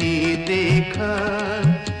नहीं देखा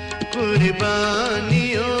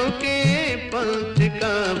कुर्बानियों के पंथ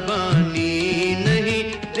का बानी नहीं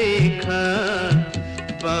देखा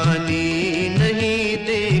बानी नहीं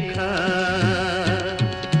देखा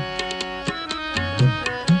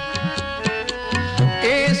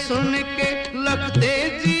ए सुन के लगते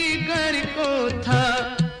जिगर को था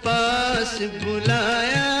पास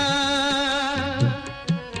बुलाया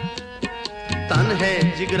ਧੰਨ ਹੈ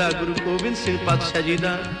ਜਿਗਰਾ ਗੁਰੂ ਗੋਬਿੰਦ ਸਿੰਘ ਪਾਤਸ਼ਾਹ ਜੀ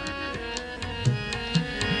ਦਾ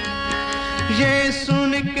ये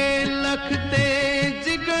सुन के लखते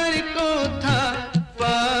जिगर को था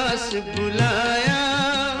पास बुलाया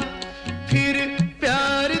फिर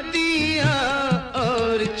प्यार दिया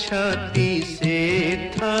और छाती से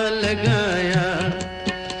था लगाया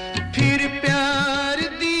फिर प्यार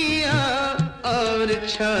दिया और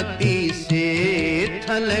छाती से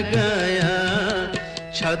था लगाया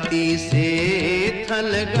छाती से था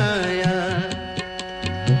लगाया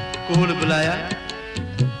ਕੋਲ ਬੁਲਾਇਆ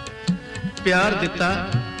ਪਿਆਰ ਦਿੱਤਾ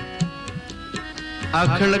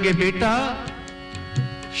ਆਖਣ ਲਗੇ ਬੇਟਾ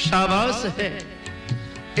ਸ਼ਾਬਾਸ਼ ਹੈ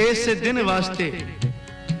ਇਸ ਦਿਨ ਵਾਸਤੇ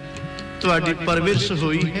ਤੁਹਾਡੀ ਪਰਵਰਿਸ਼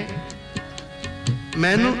ਹੋਈ ਹੈ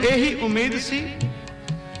ਮੈਨੂੰ ਇਹੀ ਉਮੀਦ ਸੀ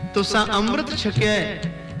ਤੁਸੀਂ ਅੰਮ੍ਰਿਤ ਛਕਿਆ ਹੈ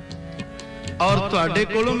ਔਰ ਤੁਹਾਡੇ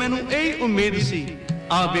ਕੋਲੋਂ ਮੈਨੂੰ ਇਹੀ ਉਮੀਦ ਸੀ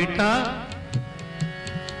ਆ ਬੇਟਾ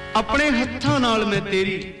ਆਪਣੇ ਹੱਥਾਂ ਨਾਲ ਮੈਂ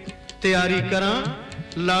ਤੇਰੀ ਤਿਆਰੀ ਕਰਾਂ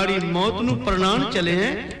ਲਾੜੀ ਮੌਤ ਨੂੰ ਪ੍ਰਣਾਮ ਚਲੇ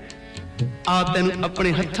ਹੈ ਆ ਤੈਨੂੰ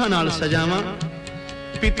ਆਪਣੇ ਹੱਥਾਂ ਨਾਲ ਸਜਾਵਾਂ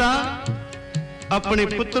ਪਿਤਾ ਆਪਣੇ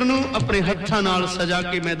ਪੁੱਤਰ ਨੂੰ ਆਪਣੇ ਹੱਥਾਂ ਨਾਲ ਸਜਾ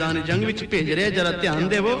ਕੇ ਮੈਦਾਨ ਜੰਗ ਵਿੱਚ ਭੇਜ ਰਿਹਾ ਜਰਾ ਧਿਆਨ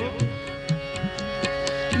ਦੇਵੋ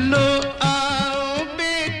लो आओ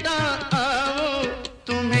बेटा आओ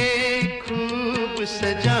तुम्हें खूब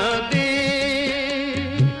सजा दे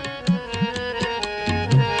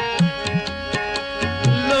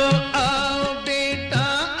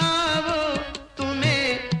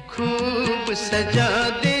सजा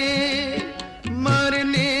दे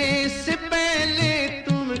मरने से पहले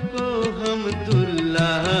तुमको हम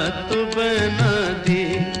दुल्हा तो बना दे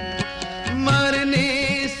मरने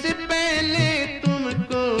से पहले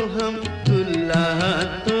तुमको हम दुल्हा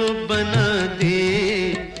तो बना दे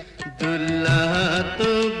दुल्हा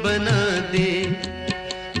तो बना दे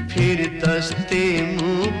फिर दस्ते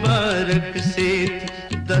मुबारक से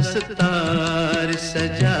दस्तार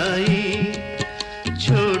सजाई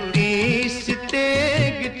छोटी सी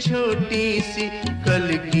तेग छोटी सी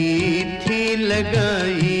कलगी थी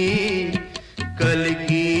लगाई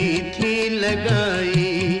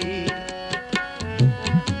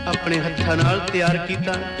अपने हत्थां नाल तैयार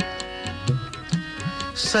कीता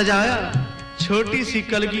सजाया छोटी सी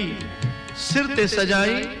कलगी सिर ते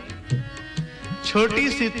सजाई छोटी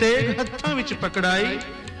सी तेग हत्थां विच पकड़ाई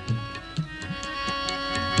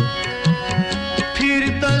फिर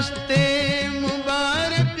दस्ते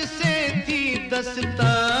मुबारक से थी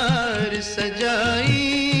दस्तार सजाई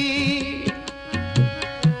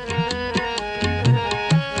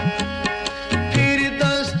फिर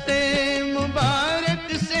दस्ते मुबारक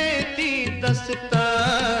से थी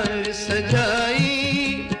दस्तार सजाई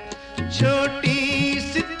छोटी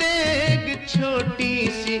सी तेग छोटी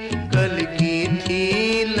सी कलगी थी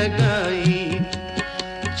लगाई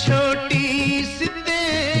छोटी सी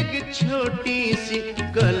तेग छोटी सी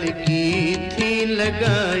कलगी थी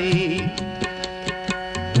लगाई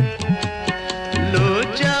लो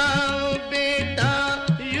जाओ बेटा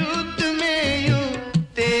युद्ध में यूं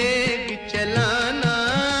तेग चलाना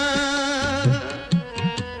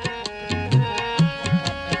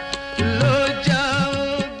लो जाओ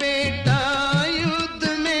बेटा युद्ध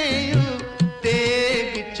में यूं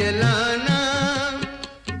तेग चलाना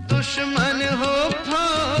दुश्मन हो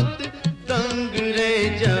बहुत दंग रह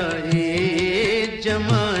जाए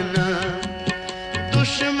जमाना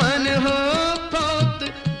दुश्मन हो बहुत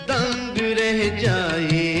दंग रह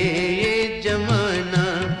जाए जमाना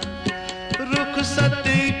रुखसत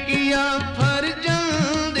किया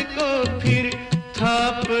फरजंद को फिर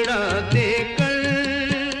थापड़ा देकर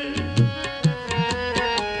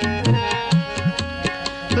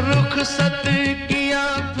रुखसत किया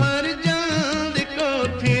फरजंद को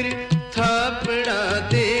फिर थापड़ा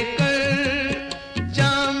देकर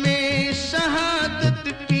जामे शहादत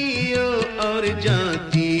पियो और जान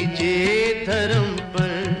दीजिए धर्म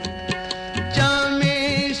पर जामे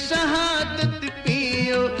शहादत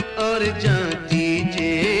पियो और जान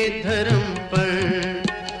दीजिए धर्म पर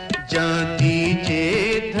जान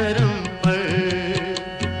दीजिए धर्म पर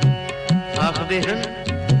आखदे हैं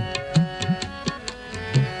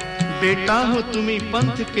बेटा हो तुम्ही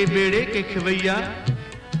पंथ के बेड़े के खवैया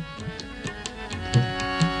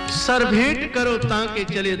सर भेंट करो ताके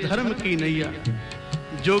चले धर्म की नैया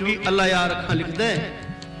जोगी अल्लाह यार खां लिखदा है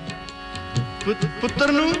पुत्र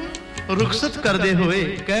नु रुखसत करदे होए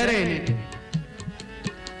कह रहे हैं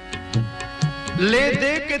ले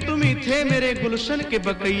दे के तुम ही थे मेरे गुलशन के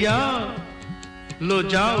बकैया लो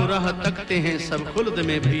जाओ राह तकते हैं सब खुल्द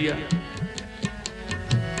में भैया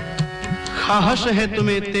ख्वाहिश है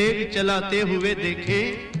तुम्हें तेग चलाते हुए देखे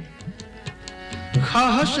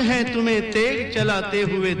ख्वाहिश है तुम्हें तेग चलाते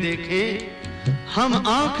हुए देखे हम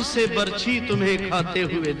आंख से बरछी तुम्हें खाते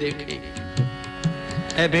हुए देखे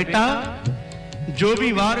ए बेटा जो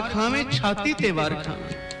भी वार खावे छाती ते वार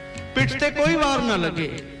खावे पिठ ते कोई वार ना लगे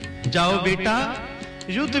जाओ बेटा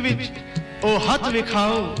युद्ध विच ओ हथ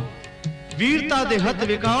विखाओ वीरता दे हथ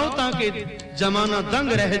विखाओ ताकि जमाना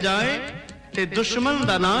दंग रह जाए ते दुश्मन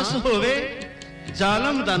दा नाश होवे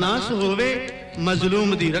जालम दा नाश होवे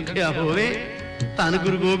मजलूम दी रखिया होवे धन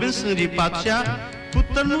गुरु गोबिंद सिंह जी पातशाह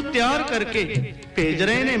पुत्र नु तैयार करके भेज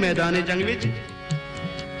रहे ने मैदाने जंग विच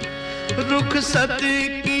रुखसत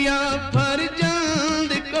किया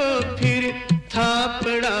फरजंद को फिर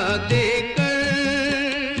थापड़ा देकर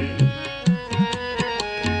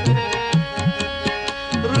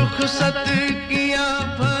रुखसत किया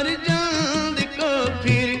फरजंद को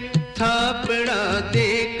फिर थापड़ा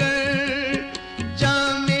देकर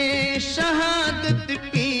जामे शहादत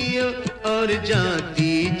पियो और जान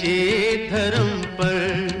दीजिए धर्म पर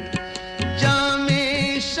जामे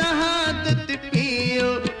शहादत पियो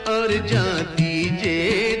और जान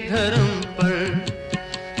दीजिए धर्म पर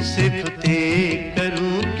सिफते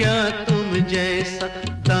करूं क्या तुम जैसा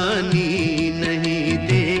दानी नहीं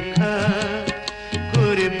देखा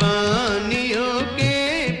कुर्बानियों के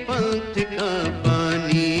पंथ का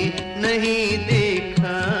बानी नहीं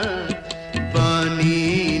देखा बानी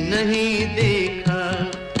नहीं देखा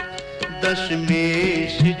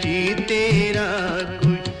दशमेश जी तेरा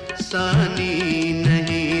कोई सानी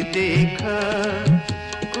नहीं देखा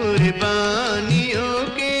कुर्बानियों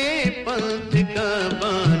के पंथ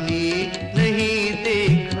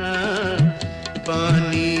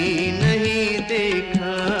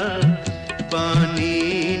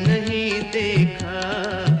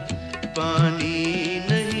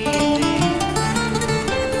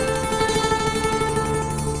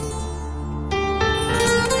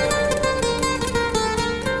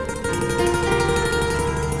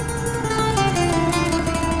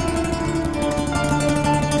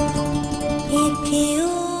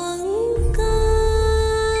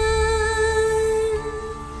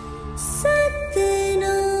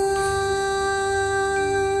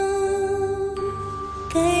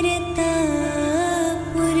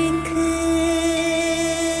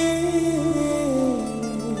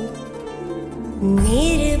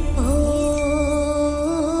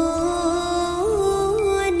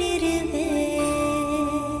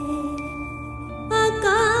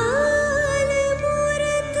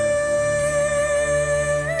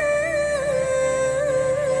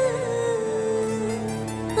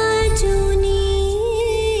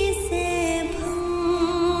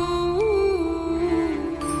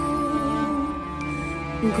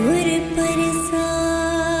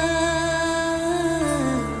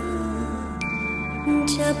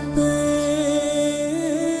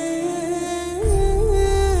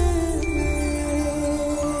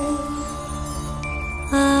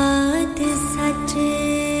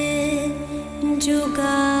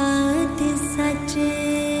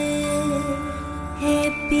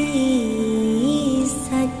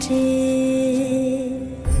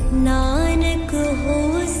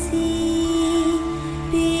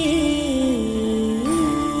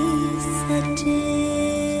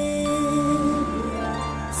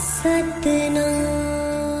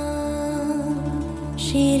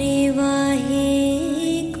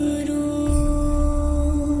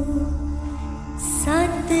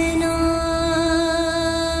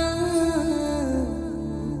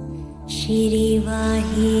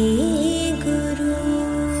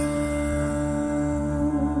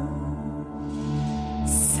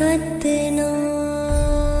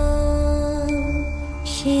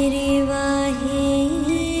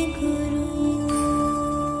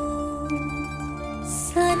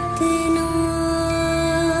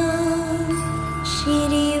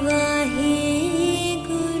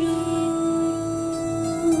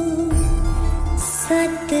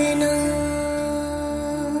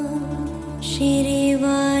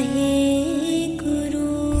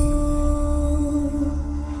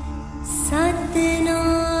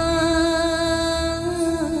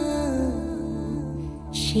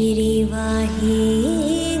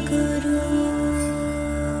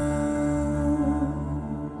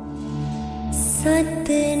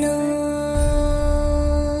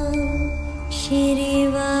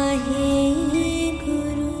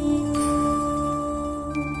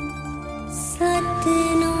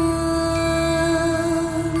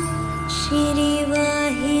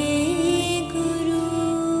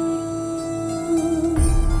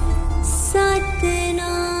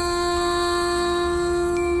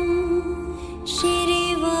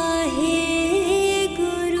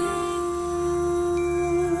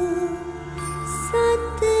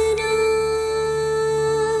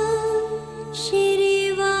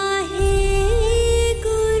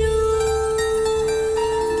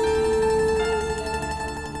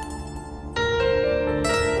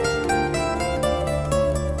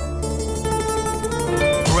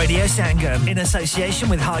In association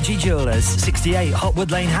with Harji Jewellers, 68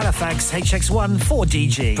 Hotwood Lane, Halifax, HX1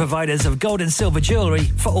 4DG. Providers of gold and silver jewellery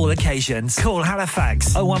for all occasions. Call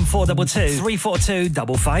Halifax 01422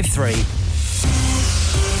 342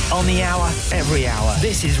 553. On the hour, every hour.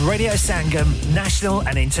 This is Radio Sangam, national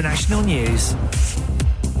and international news.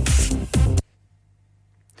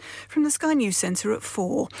 From the Sky News Centre at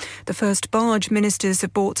 4. The first barge ministers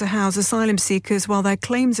have bought to house asylum seekers while their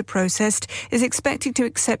claims are processed is expected to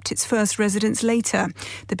accept its first residents later.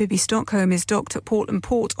 The Bibby Stockholm is docked at Portland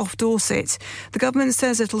Port off Dorset. The government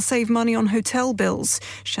says it'll save money on hotel bills.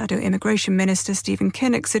 Shadow Immigration Minister Stephen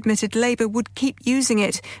Kinnock's admitted Labour would keep using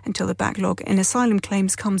it until the backlog in asylum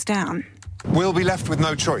claims comes down. We'll be left with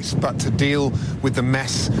no choice but to deal with the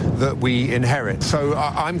mess that we inherit. So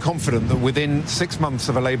I'm confident that within 6 months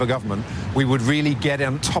of a Labour government, we would really get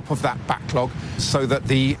on top of that backlog so that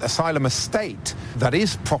the asylum estate that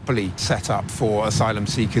is properly set up for asylum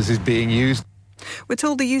seekers is being used. We're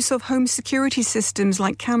told the use of home security systems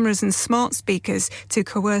like cameras and smart speakers to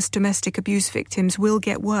coerce domestic abuse victims will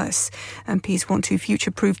get worse. MPs want to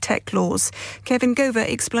future-proof tech laws. Kevin Gover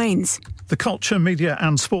explains. The Culture, Media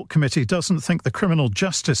and Sport Committee doesn't think the criminal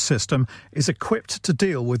justice system is equipped to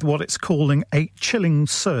deal with what it's calling a chilling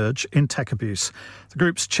surge in tech abuse. The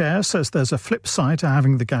group's chair says there's a flip side to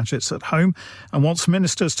having the gadgets at home and wants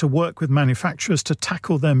ministers to work with manufacturers to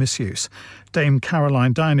tackle their misuse. Dame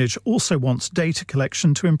Caroline Dinage also wants data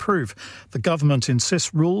collection to improve. The government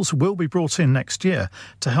insists rules will be brought in next year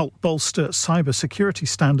to help bolster cyber security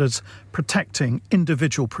standards protecting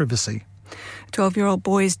individual privacy. A 12-year-old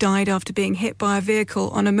boy has died after being hit by a vehicle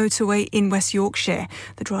on a motorway in West Yorkshire.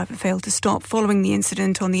 The driver failed to stop following the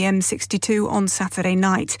incident on the M62 on Saturday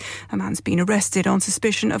night. A man's been arrested on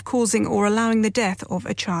suspicion of causing or allowing the death of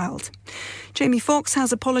a child. Jamie Foxx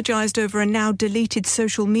has apologised over a now-deleted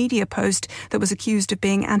social media post that was accused of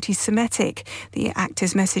being anti-Semitic. The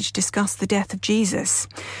actor's message discussed the death of Jesus.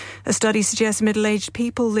 A study suggests middle-aged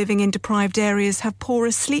people living in deprived areas have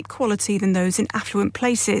poorer sleep quality than those in affluent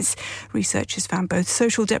places. Researchers found both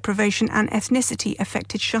social deprivation and ethnicity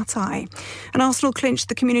affected shut-eye. And Arsenal clinched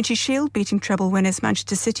the Community Shield, beating treble winners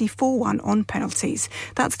Manchester City 4-1 on penalties.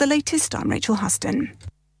 That's the latest. I'm Rachel Huston.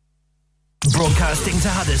 Broadcasting to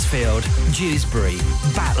Huddersfield, Dewsbury,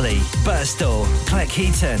 Batley, Birstall,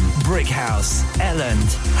 Cleckheaton, Brickhouse,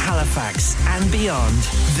 Elland, Halifax and beyond.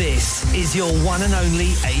 This is your one and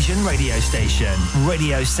only Asian radio station.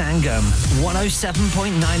 Radio Sangam,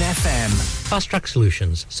 107.9 FM. Fast Track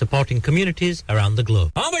Solutions, supporting communities around the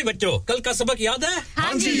globe. हाँ भाई बच्चों, कल का सबक याद है?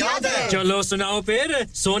 हाँ जी याद है। चलो सुनाओ फिर,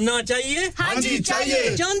 सोना चाहिए? हाँ जी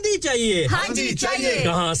चाहिए। चांदी चाहिए? हाँ जी चाहिए।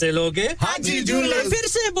 कहाँ से लोगे? हाँ जी जूलर्स। फिर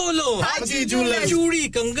से बोलो। हाँ जी जूलर्स। चूड़ी,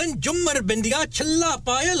 कंगन, झुमर, बिंदिया, छल्ला,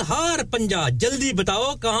 पायल, हार, पंजा, जल्दी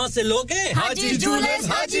बताओ कहाँ से लोगे? हाँ जी जूलर्स,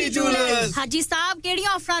 हाँ जी जूलर्स। हाजी साहब केड़ी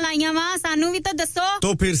ऑफर लाईयां वा सानू भी तो दसो।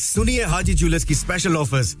 तो फिर सुनिए हाजी जूलर्स की स्पेशल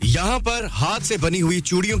ऑफर्स। यहाँ पर हाथ से बनी हुई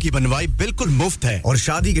चूड़ियों की बनवाई बिल्कुल मुफ्त है और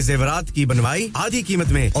शादी के जेवरात की बनवाई आधी कीमत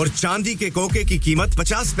में और चांदी के कोके की कीमत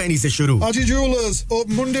 50 पैसे से शुरू। Haji Jewellers,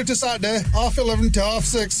 open Monday to Saturday, 11:30 to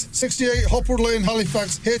 6:30, 68 Hopwood Lane,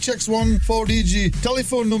 Halifax, HX1 4DG.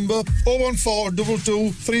 Telephone number 014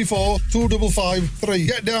 22 34 2553.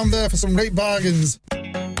 Get down there for some great bargains.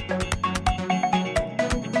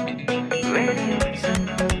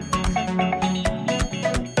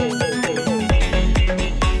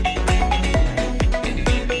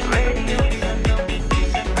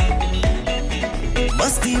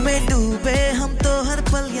 मस्ती में डूबे हम तो हर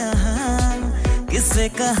पल यहाँ किस्से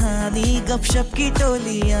कहानी गपशप की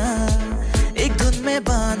टोलियाँ एक धुन में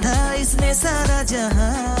बांधा इसने सारा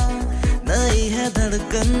जहां नई है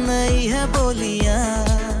धड़कन नई है बोलियाँ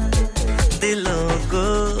दिलों को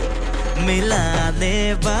मिलाने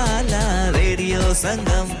वाला रेडियो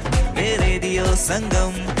संगम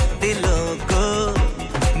दिलों को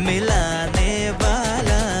मिलाने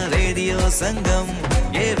वाला रेडियो संगम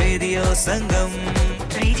ये रेडियो संगम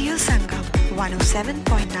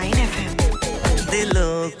 107.9 FM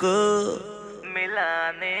दिलों को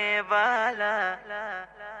मिलाने वाला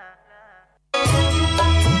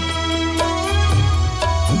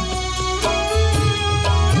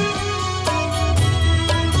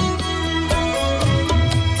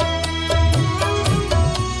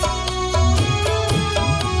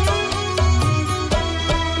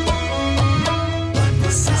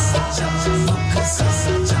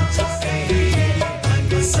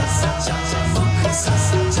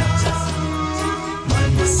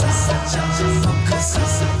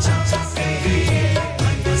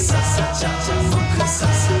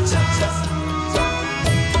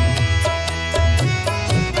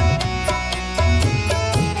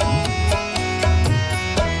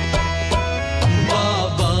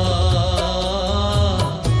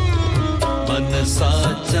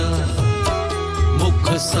साचा मुख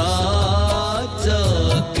साचा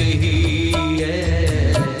कहिए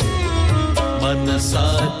मन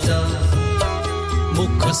साचा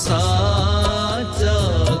मुख साचा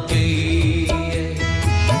कहिए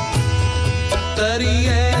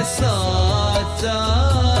तरिए साचा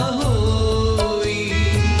होई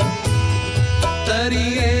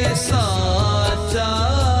तरिए साचा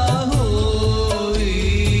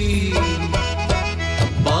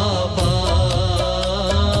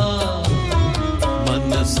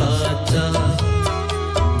साचा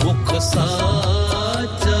मुख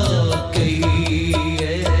साचा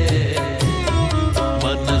कहिए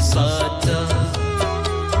मन साचा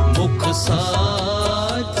मुख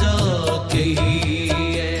साचा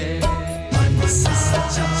कहिए मन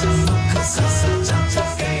साचा मुख साचा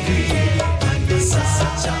कहिए मन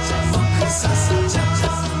साचा मुख साचा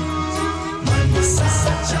मन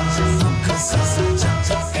साचा मुख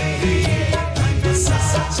साचा कहिए मन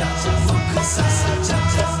साचा मुख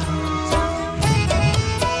साचा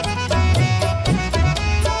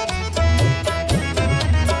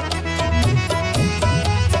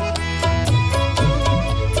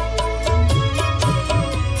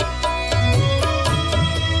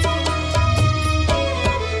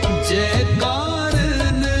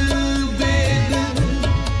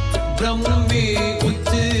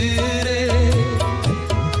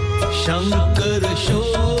शंकर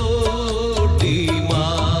शोटी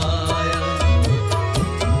माया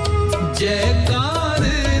जयकार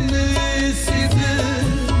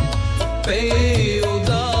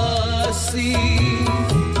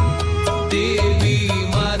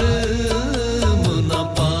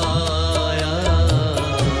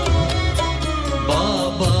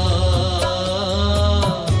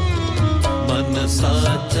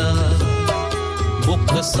साचा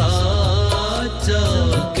मुख साचा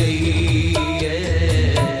कहिए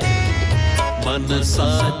मन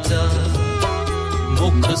साचा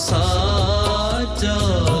मुख साचा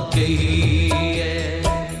कहिए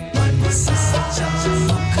मन साचा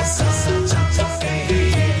मुख साचा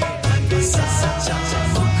कहिए मन साचा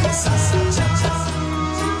मुख साचा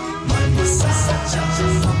मन साचा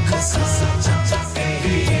मुख साचा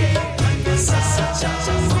कहिए मन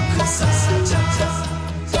साचा मुख साचा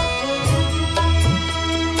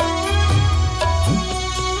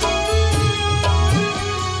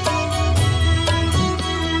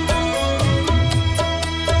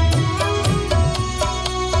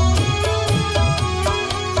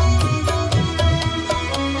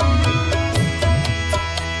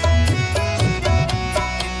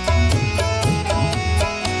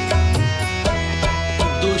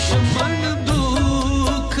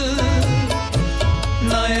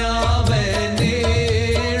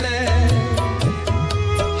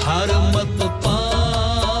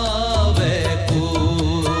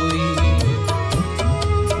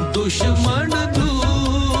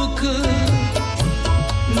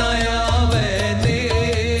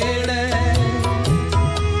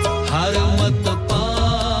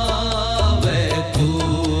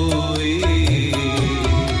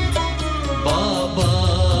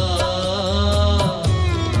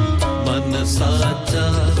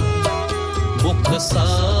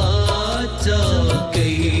साचा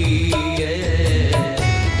कहिए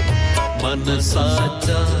मन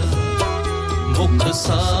साचा मुख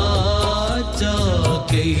साचा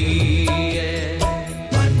कहिए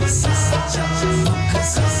मन साचा मुख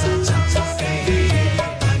साचा कहिए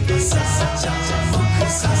मन साचा मुख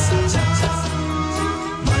साचा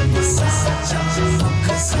मन साचा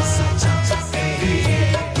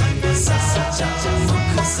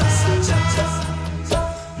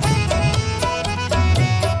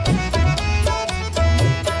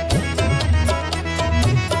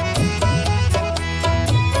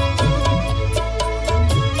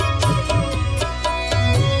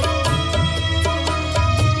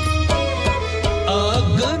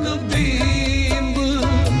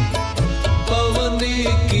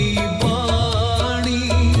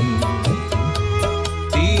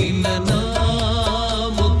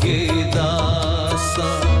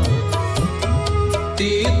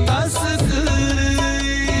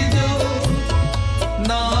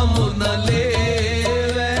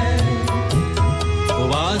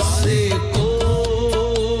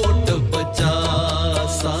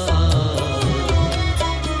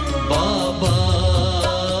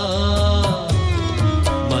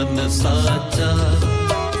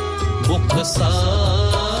मुख साचा कहिए मन साचा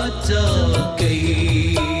मुख साचा साचा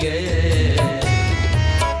कहिए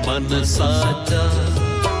मन साचा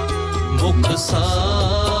मुख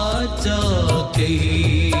साचा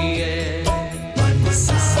कहिए मन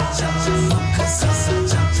साचा मुख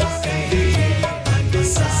साचा कहिए मन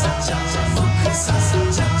साचा मुख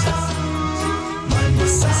साचा मन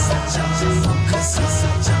साचा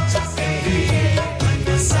मुख साचा कहिए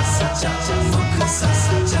मन साचा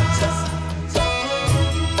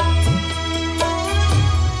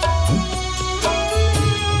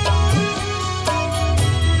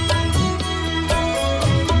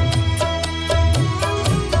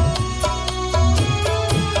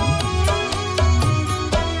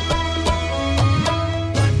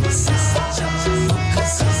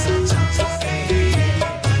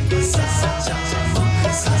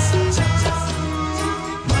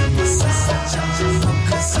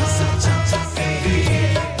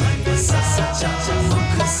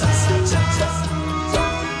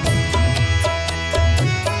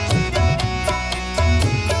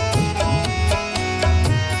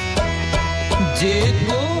मुख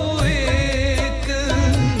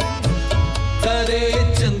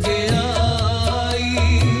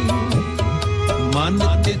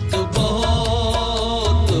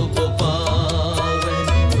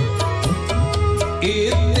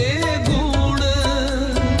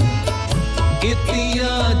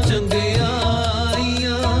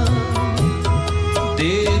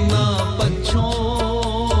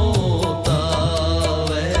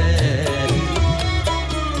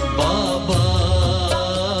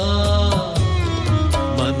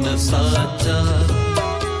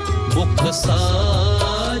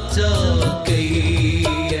साचा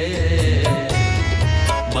कहिए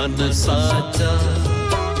मन साचा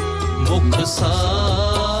मुख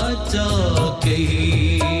साचा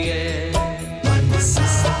कहिए मन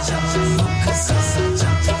साचा मुख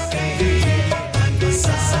साचा कहिए मन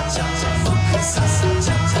साचा मुख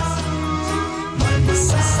साचा मन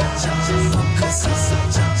साचा मुख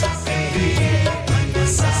साचा कहिए मन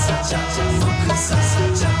साचा मुख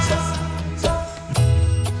साचा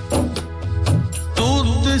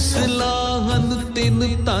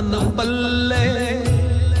तन पल्ले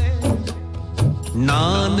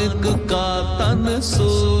नानक का तन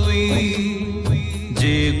सोई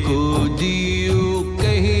जे को जियो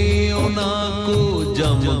कहे उना को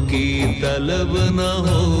जम की तलब न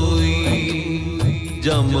होई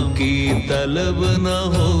जम की तलब न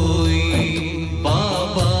होई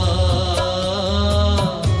बाबा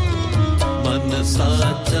मन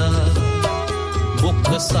साचा मुख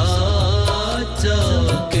साचा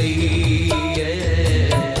कहिए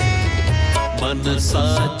मन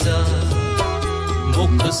साचा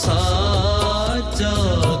मुख साचा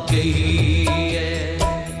कहिए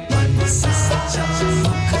मन साचा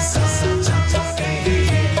मुख साचा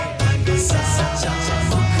कहिए मन साचा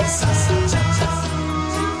मुख साचा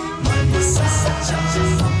मन साचा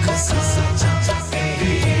मुख साचा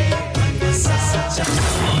कहिए मन साचा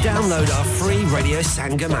Download our free Radio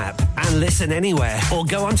Sangam app and listen anywhere or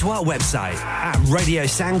go onto our website at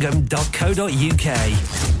radiosangam.co.uk.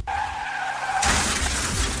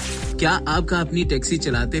 क्या आपका अपनी टैक्सी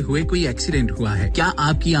चलाते हुए कोई एक्सीडेंट हुआ है क्या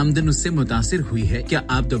आपकी आमदन उससे मुतासिर हुई है क्या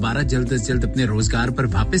आप दोबारा जल्द से जल्द अपने रोजगार पर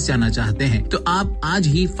वापस जाना चाहते हैं तो आप आज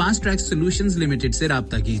ही फास्ट ट्रैक सॉल्यूशंस लिमिटेड से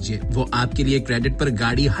राब्ता कीजिए वो आपके लिए क्रेडिट पर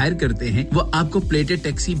गाड़ी हायर करते हैं वो आपको प्लेटेड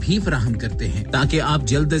टैक्सी भी फराहम करते हैं ताकि आप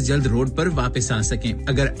जल्द से जल्द रोड पर वापस आ सकें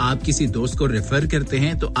अगर आप किसी दोस्त को रेफर करते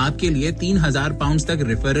हैं तो आपके लिए 3000 पाउंड तक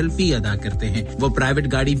रेफरल फी अदा करते हैं वो प्राइवेट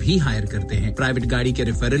गाड़ी भी हायर करते हैं प्राइवेट गाड़ी के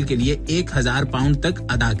रेफरल के लिए 1000 पाउंड तक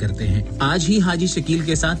अदा करते हैं आज ही हाजी शकील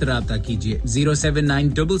के साथ राब्ता कीजिए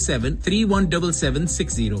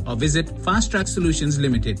 07977317760 और visit fast track solutions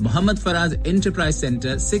limited Mohammad Faraz enterprise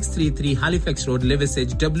centre 633 Halifax road Liversedge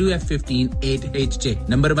WF15 8HJ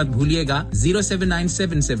number मत भूलिएगा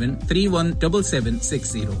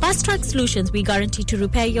 07977317760 Fast Track Solutions we guarantee to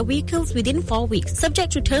repair your vehicles within 4 weeks subject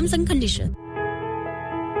to terms and conditions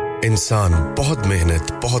इंसान बहुत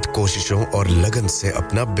मेहनत बहुत कोशिशों और लगन से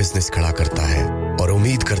अपना बिजनेस खड़ा करता है और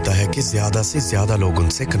उम्मीद करता है कि ज्यादा से ज्यादा लोग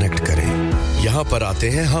उनसे कनेक्ट करें यहाँ पर आते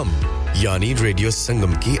हैं हम यानी रेडियो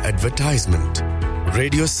संगम की एडवर्टाइजमेंट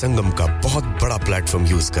रेडियो संगम का बहुत बड़ा प्लेटफॉर्म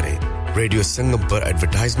यूज करें रेडियो संगम पर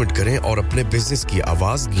एडवर्टाइजमेंट करें और अपने बिजनेस की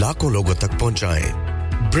आवाज लाखों लोगों तक पहुंचाएं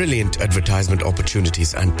Brilliant advertisement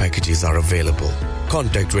opportunities and packages are available.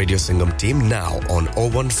 Contact Radio Singham team now on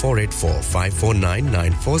 01484 549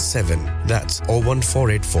 947. That's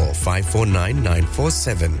 01484 549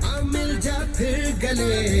 947. मिल जा फिर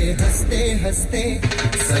गले हंसते हंसते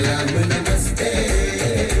सलाम नमस्ते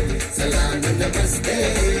सलाम नमस्ते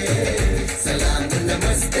सलाम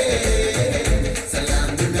नमस्ते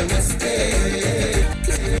सलाम नमस्ते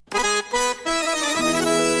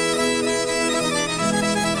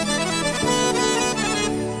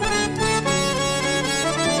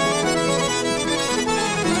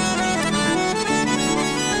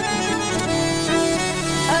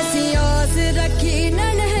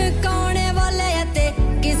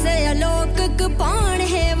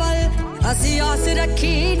ਅਸੀਂ ਆਸ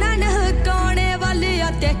ਰੱਖੀ ਨਾ ਨਹਕਾਣੇ ਵੱਲ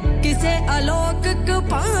ਅਤੇ ਕਿਸੇ ਅਲੋਕ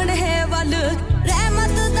ਪਾਣ ਹੈ ਵੱਲ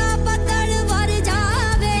ਰਹਿਮਤ ਦਾ ਬੱਦਲ ਵਰ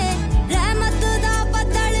ਜਾਵੇ ਰਹਿਮਤ ਦਾ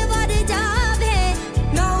ਬੱਦਲ ਵਰ ਜਾਵੇ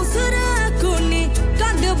ਨਾ ਉਸਰ ਕੁਨੀ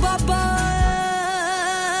ਕੰਦ ਬਾਬਾ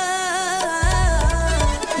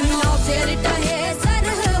ਨਾ ਫੇਰ ਟਹੇ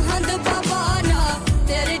ਸਰਹੰਦ ਬਾਬਾ ਨਾ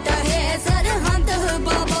ਫੇਰ ਟਹੇ ਸਰਹੰਦ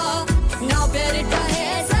ਬਾਬਾ ਨਾ ਫੇਰ ਟਹੇ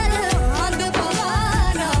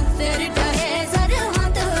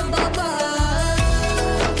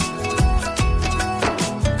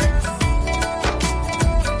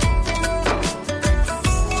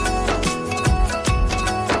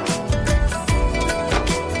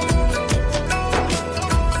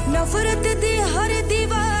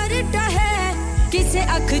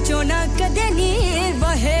जो ना कदे नी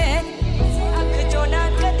वहे अख जो ना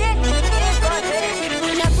कदे नी वहे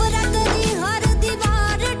नफरत दी हर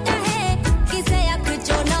दीवार टहे किसे अख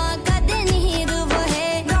जो ना कदे नी वहे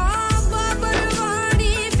ना बाबर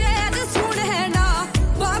वाणी वेद सुन है ना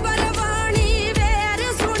बाबर वाणी वेद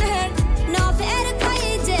सुन है ना फेर कोई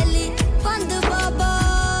जेली बंद बाबा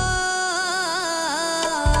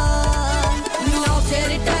ना फेर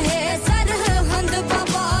टहे सरहंद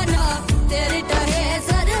बाबा ना तेरे टहे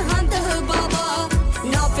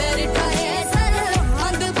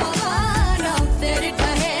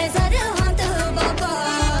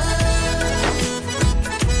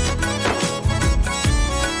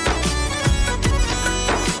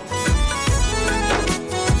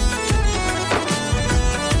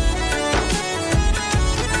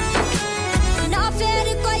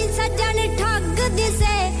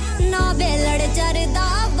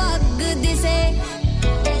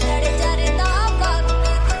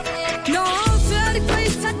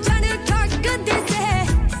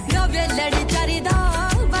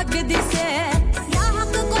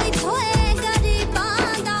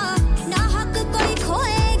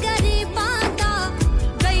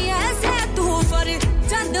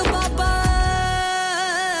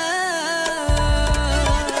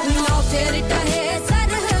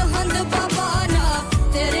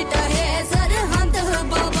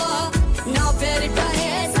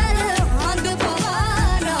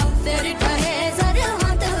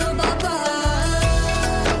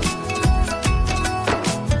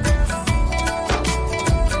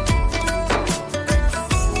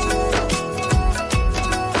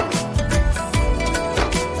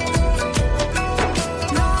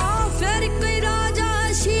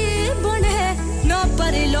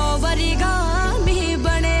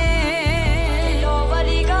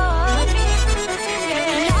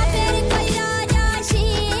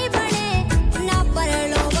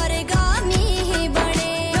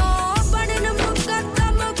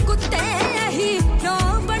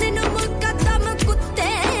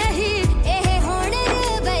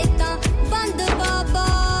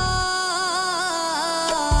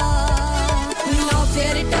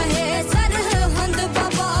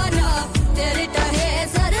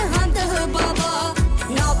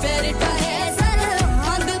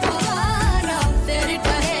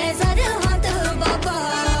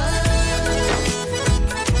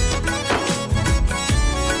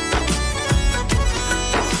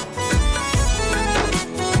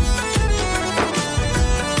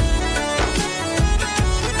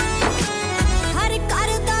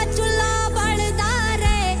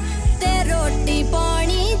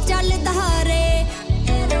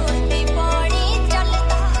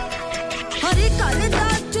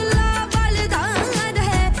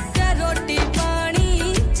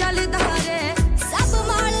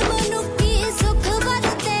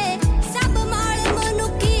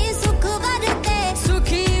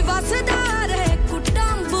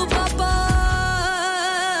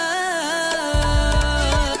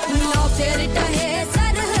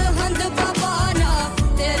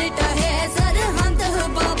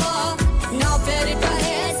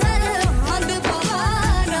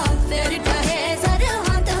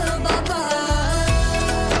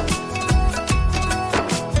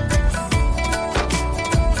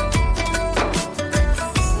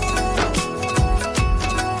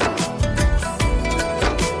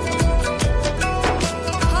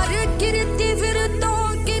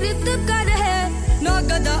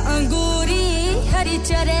भी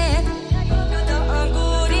चरे गदा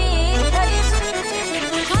अंगूरी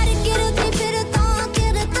हर गिरती फिर तो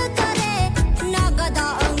किरत करे ना गदा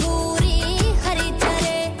अंगूरी हरी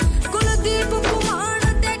चरे कुलदीप कुमार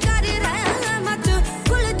ते कर रहमत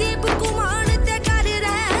कुलदीप कुमार ते कर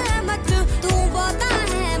रहमत तू बता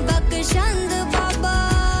है बख्शंद बाबा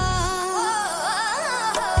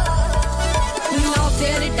ना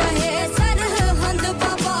फिर टहे सरहंद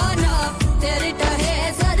बाबा ना फिर टहे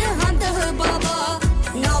सरहंद बाबा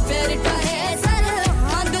ना फिर टहे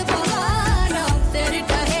सरहंद बाबा ना फिर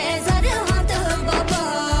टहे सरहंद बाबा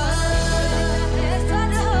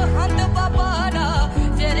सरहंद बाबा ना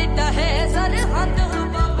फिर टहे सरहंद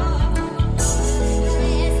बाबा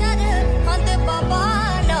सरहंद बाबा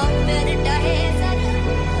ना फिर टहे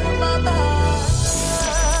सरहंद बाबा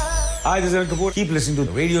Hi, this is Anil Kapoor. Keep listening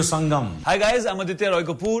to Radio Sangam. Hi guys, I'm Aditya Roy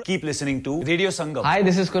Kapoor. Keep listening to Radio Sangam. Hi,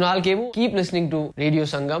 this is Kunal Kebu. Keep listening to Radio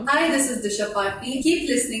Sangam. Hi, this is Disha Patni. Keep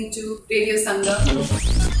listening to Radio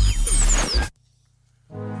Sangam.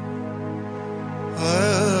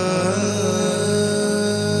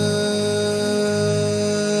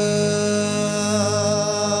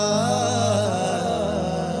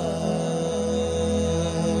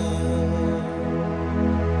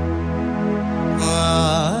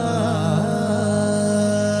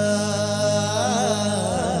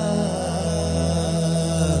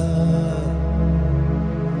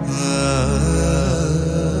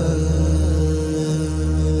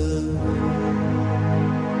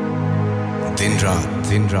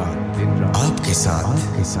 दिन रात आपके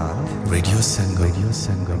साथ radio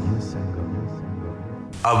संगम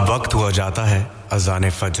अब वक्त हुआ जाता है अज़ान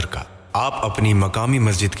फज्र का आप अपनी मकामी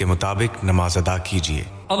मस्जिद के मुताबिक नमाज अदा कीजिए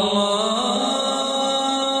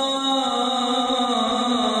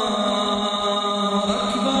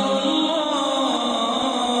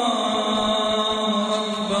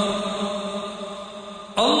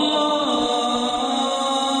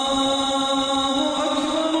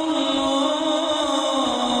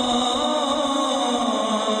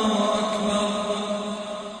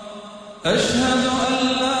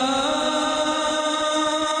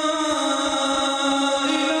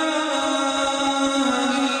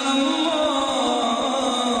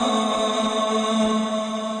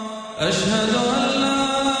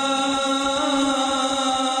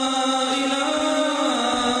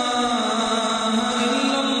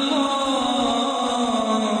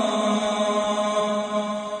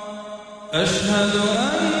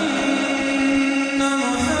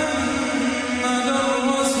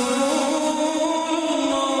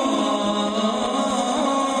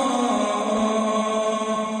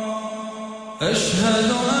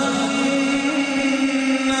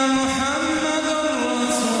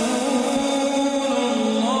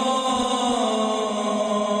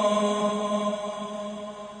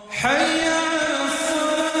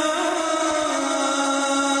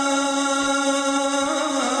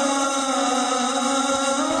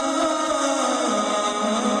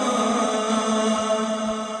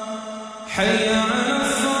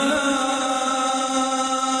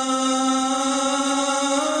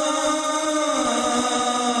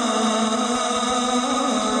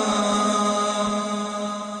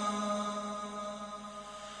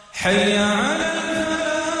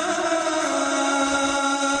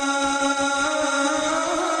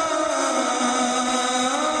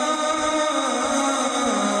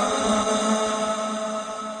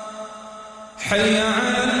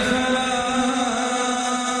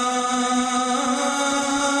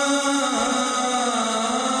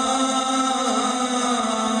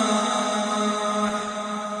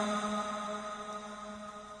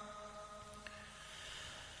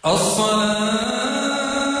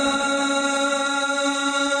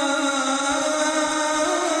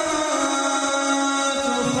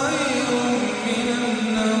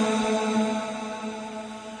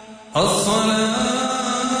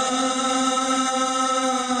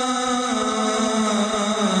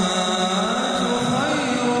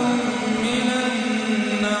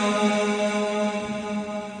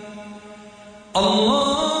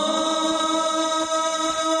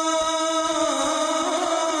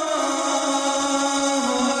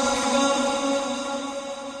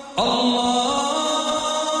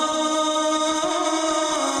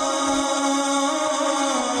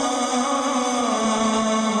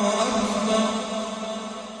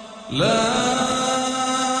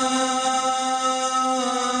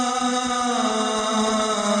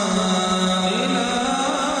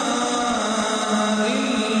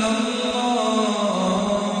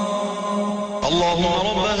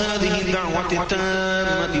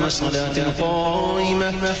التامة والصلاة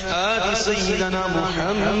القائمة آت سيدنا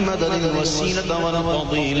محمد الوسيلة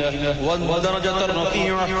والفضيلة والدرجة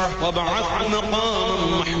الرفيعة وابعثه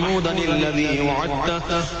مقاما محمودا الذي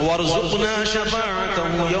وعدته وارزقنا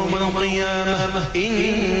شفاعته يوم القيامة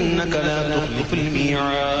إنك لا تخلف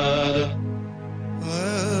الميعاد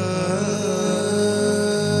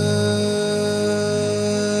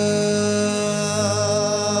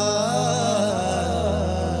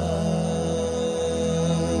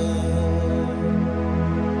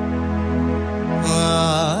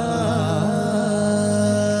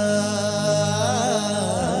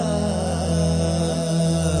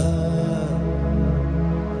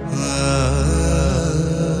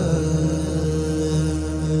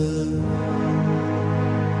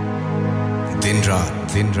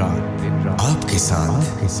दिन रात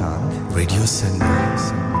आपके साथ रेडियो संगम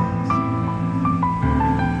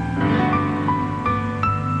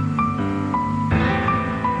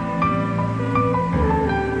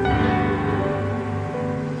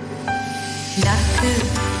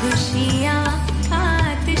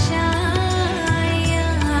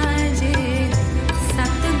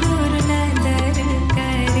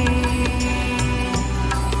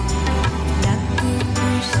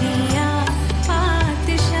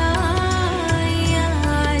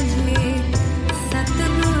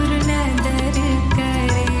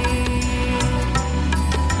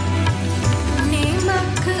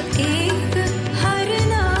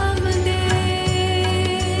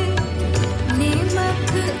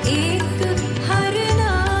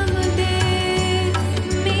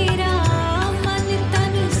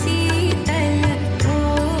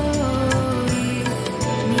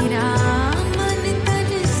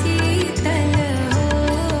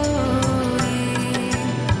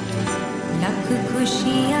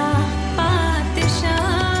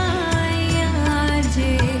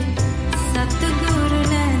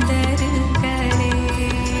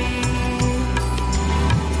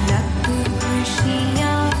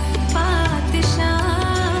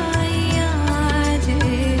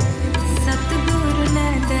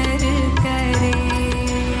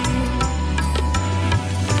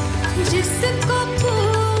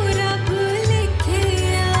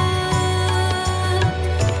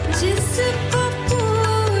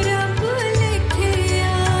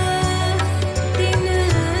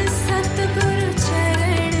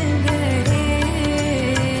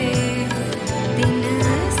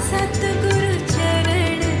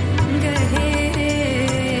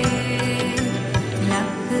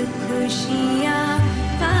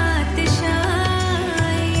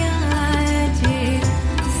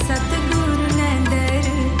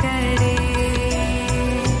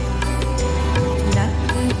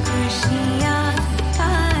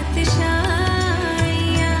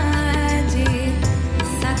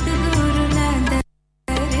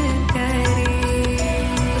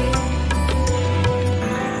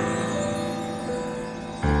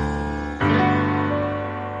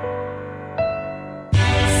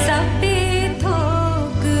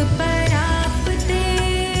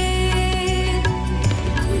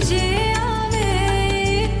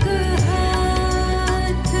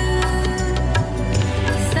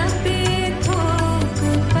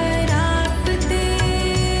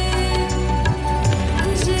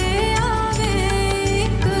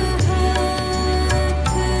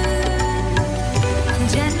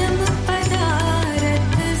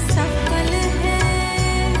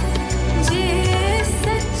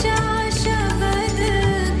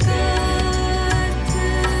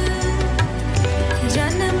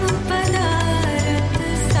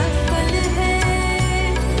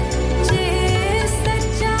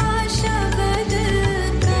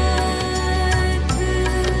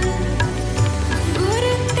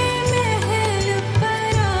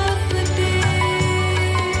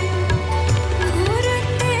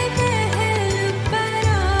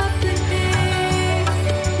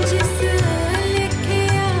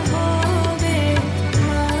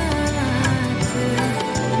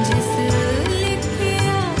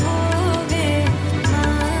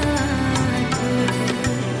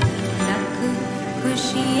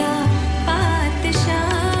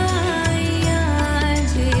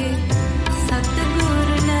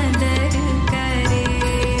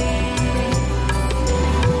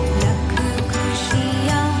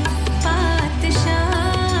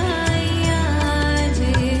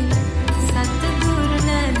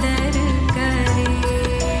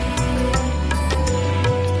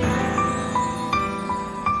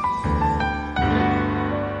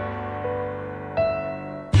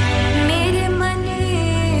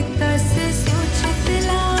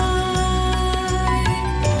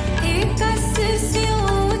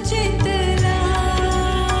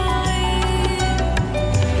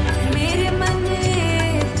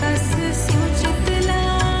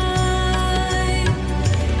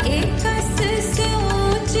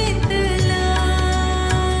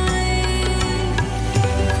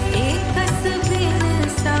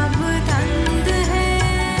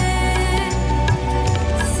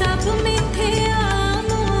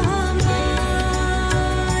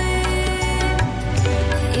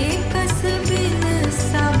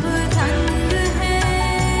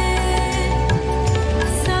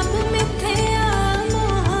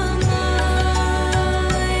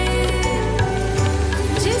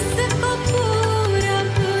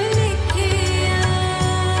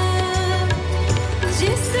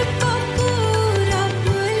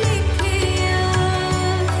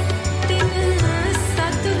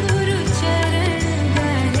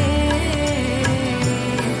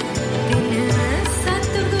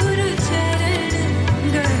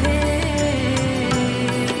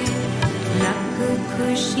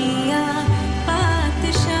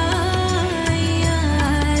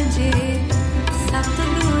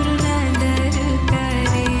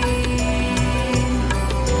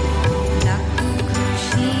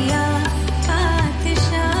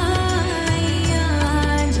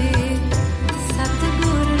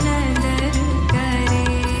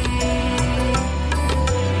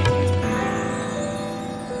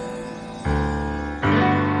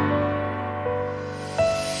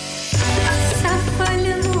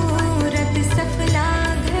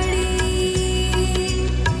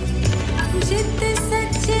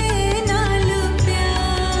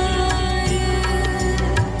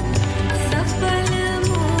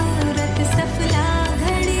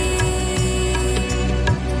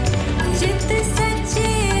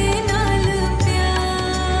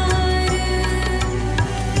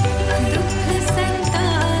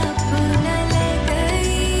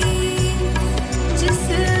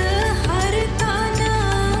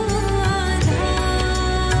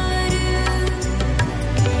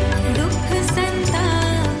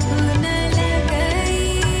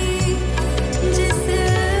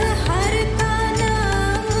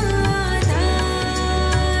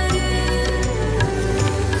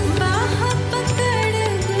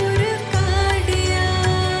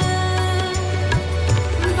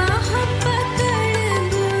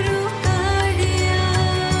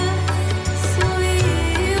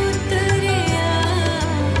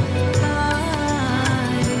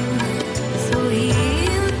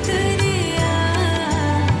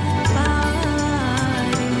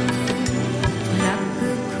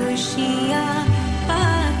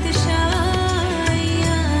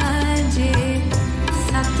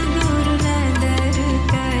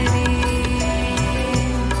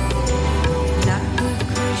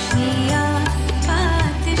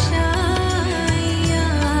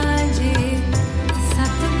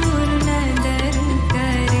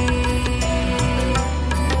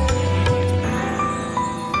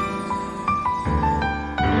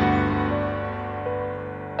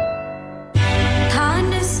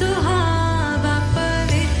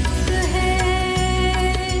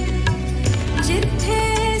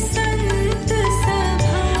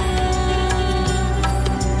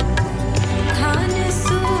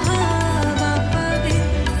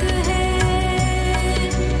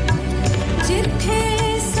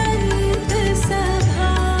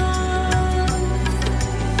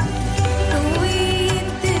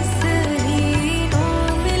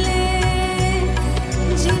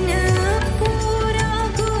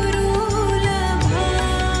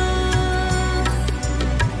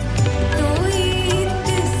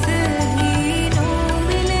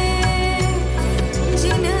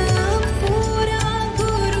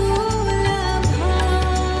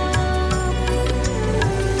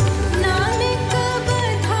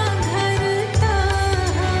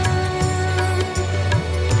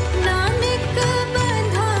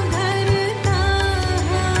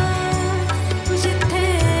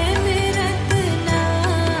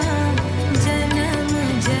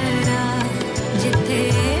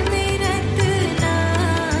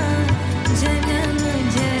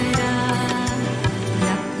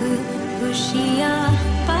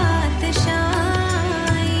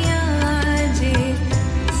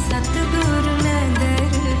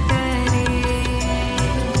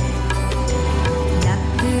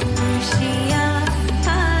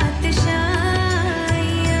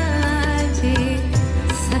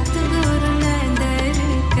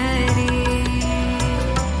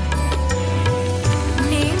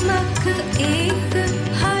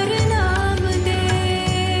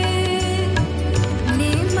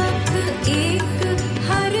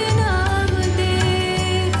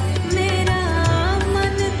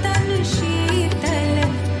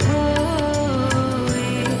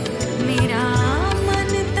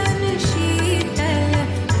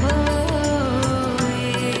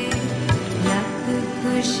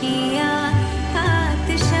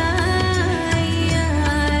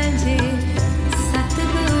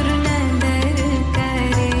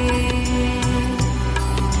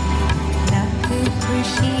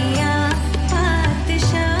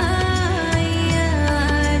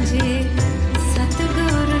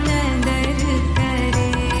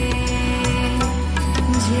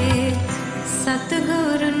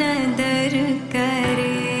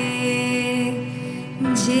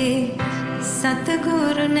जे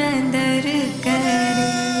सतगुरु ने दर करे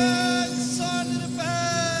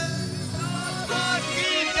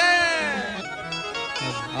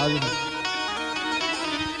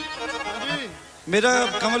मेरा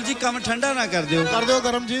कमल जी काम ठंडा ना कर दियो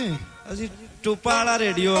गरम जी ਅਸੀਂ ਟੂਪਾ ਵਾਲਾ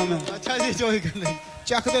ਰੇਡੀਓ ਆ ਮੈਂ ਅੱਛਾ ਜੀ ਕੋਈ ਗੱਲ ਨਹੀਂ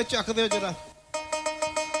ਚੱਕ ਦਿਓ ਜਰਾ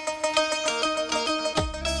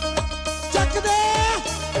ਚੱਕ ਦੇ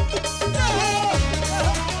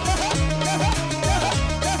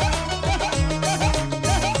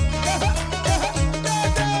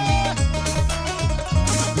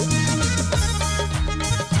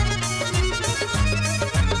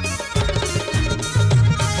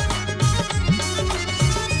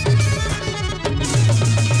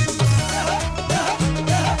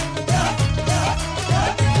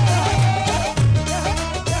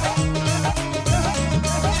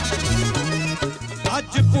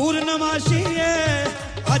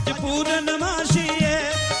ਅੱਜ ਪੂਰਨਮਾਸ਼ੀ ਏ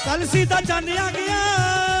ਕੱਲ ਸੀਦਾ ਚੰਨ ਆ ਗਿਆ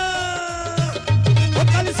ਉਹ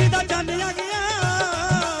ਕੱਲ ਸੀਦਾ ਚੰਨ ਆ ਗਿਆ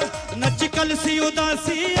ਨੱਚ ਕੱਲ ਸੀ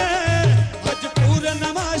ਉਦਾਸੀ ਏ ਅੱਜ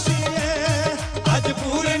ਪੂਰਨਮਾਸ਼ੀ ਏ ਅੱਜ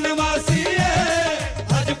ਪੂਰਨਮਾਸ਼ੀ ਏ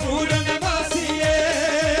ਅੱਜ ਪੂਰਨਮਾਸ਼ੀ ਏ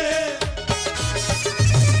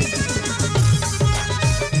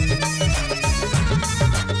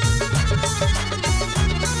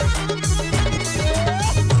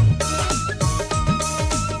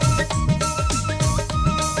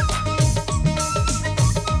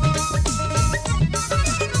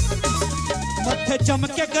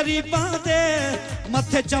ਚਮਕੇ ਗਰੀਬਾਂ ਦੇ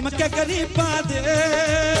ਮੱਥੇ ਚਮਕੇ ਗਰੀਬਾਂ ਦੇ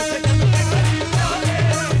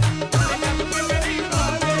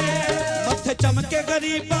ਮੱਥੇ ਚਮਕੇ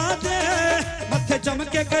ਗਰੀਬਾਂ ਦੇ ਮੱਥੇ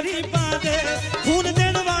ਚਮਕੇ ਗਰੀਬਾਂ ਦੇ ਖੂਨ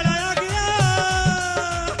ਦੇਣ ਵਾਲਾ ਆ ਗਿਆ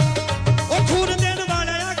ਉਹ ਖੂਨ ਦੇਣ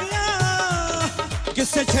ਵਾਲਾ ਆ ਗਿਆ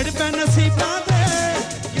ਕਿਸੇ ਛਿੜ ਪੈ ਨਸੀਬਾਂ ਦੇ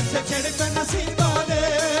ਕਿਸੇ ਛਿੜ ਪੈ ਨਸੀਬਾਂ ਦੇ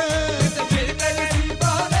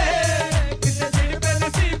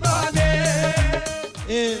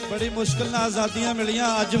बड़ी मुश्किल ना आजादियां मिलियां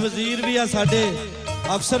आज वजीर भी आ साडे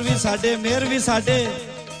अफसर भी साडे मेयर भी साडे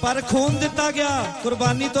पर खून दिता गया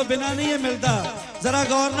कुर्बानी तो बिना नहीं ये मिलता जरा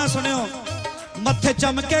गौर ना सुनियो मत्थे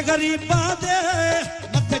चमके गरीबां दे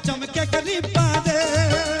मत्थे चमके गरीबां दे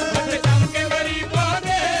मत्थे चमके गरीबां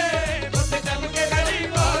दे मत्थे चमके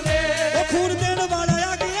गरीबां दे ओ खून देने वाला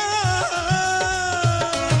आ गया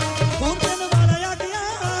खून देने वाला आ गया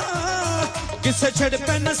किसे छड़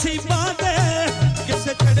पे नसीबां दे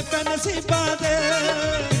किसे छिड़ पे नसीबां दे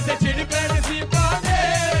किसे छिड़ पे नसीबां दे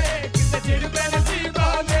किसे छिड़ पे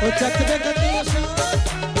नसीबां दे ओ चक दे गद्दी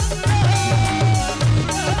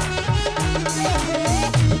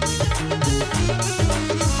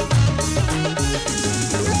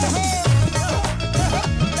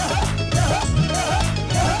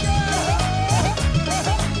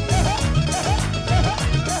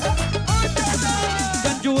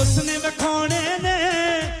जंजू उसने वखाने ने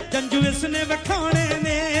जंजू इसने वखाने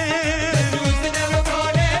ने जंजू इसने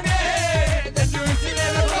वखाने ने जंजू इसने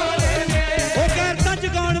वखाने ने ओ गैरतां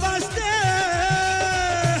जगाउण वास्ते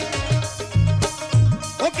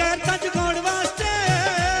ओ गैरतां जगाउण वास्ते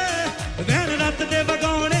वैन रत दे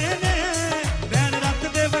वगाउने ने वैन रत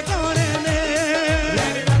दे वगाउने ने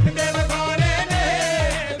वैन रत दे वगाउने ने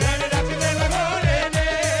वैन रत दे वगाउने ने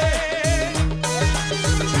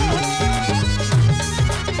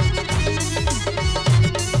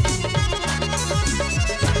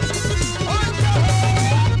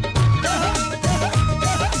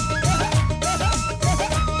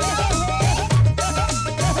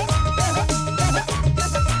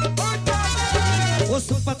उस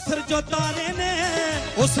पत्थर जो तारे ने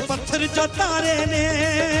उस पत्थर जो तारे ने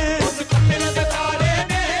उस पत्थर जो तारे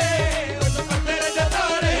ने उस पत्थर जो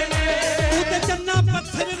तारे ने तू ते चन्ना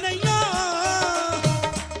पत्थर नहीं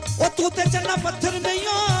ओ तू ते चन्ना पत्थर नहीं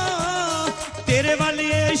तेरे वाले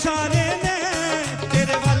इशारे ने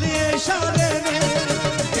तेरे वाले इशारे ने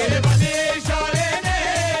तेरे वाले इशारे ने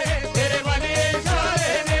तेरे वाले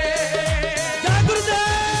इशारे ने जय गुरुदेव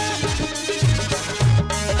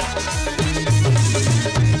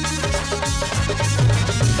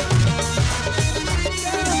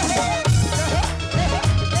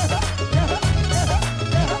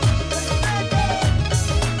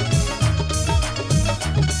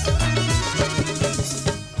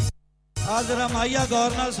जरा माइया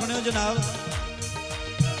गौर नाल सुनियो जनाब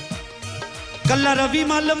कल्ला रवि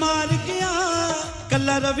मल मार गया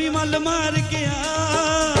कल्ला रवि मल मार गया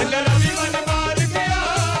कल्ला रवि मल मार गया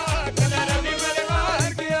कल्ला रवि मल मार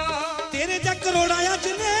गया तेरे जा करोड़ा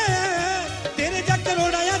अजने तेरे जा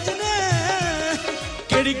करोड़ा अजने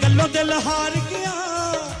केड़ी गल्लों दिल हार गया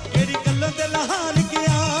केड़ी गल्लों दिल हार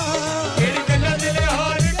गया केड़ी गल्लों दिल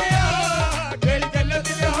हार गया केड़ी गल्लों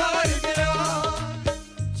दिल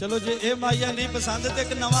ਚਲੋ ਜੇ ਇਹ ਮਾਇਆ ਨਹੀਂ ਪਸੰਦ ਤੇ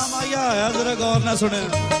ਇੱਕ ਨਵਾਂ ਮਾਇਆ ਆਇਆ ਜ਼ਰਾ ਗੌਰ ਨਾਲ ਸੁਣਿਓ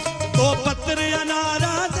ਦੋ ਪੱਤਰ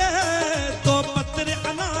ਅਨਾਰਾਂ ਦੇ ਦੋ ਪੱਤਰ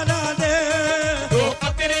ਅਨਾਰਾਂ ਦੇ ਦੋ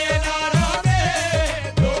ਪੱਤਰ ਅਨਾਰਾਂ ਦੇ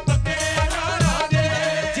ਦੋ ਪੱਤਰ ਅਨਾਰਾਂ ਦੇ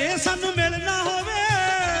ਜੇ ਸਾਨੂੰ ਮਿਲਣਾ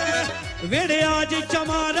ਹੋਵੇ ਵੇੜੇ ਅੱਜ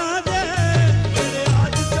ਚਮਾਰਾਂ ਦੇ ਵੇੜੇ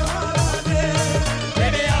ਅੱਜ ਚਮਾਰਾਂ ਦੇ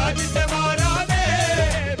ਵੇੜੇ ਅੱਜ ਚਮਾਰਾਂ ਦੇ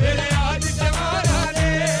ਵੇੜੇ ਅੱਜ ਚਮਾਰਾਂ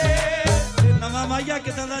ਦੇ ਨਵਾਂ ਮਾਇਆ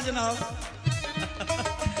ਕਿਦਾਂ ਦਾ ਜਨਾਬ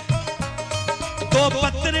ਦੋ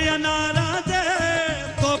ਪੱਤਰ ਅਨਾਰਾਂ ਦੇ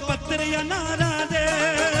ਦੋ ਪੱਤਰ ਅਨਾਰਾਂ ਦੇ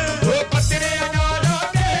ਦੋ ਪੱਤਰ ਅਨਾਰਾਂ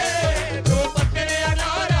ਦੇ ਦੋ ਪੱਤਰ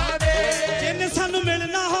ਅਨਾਰਾਂ ਦੇ ਜਿੰਨੇ ਸਾਨੂੰ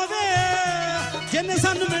ਮਿਲਣਾ ਹੋਵੇ ਜਿੰਨੇ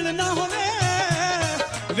ਸਾਨੂੰ ਮਿਲਣਾ ਹੋਵੇ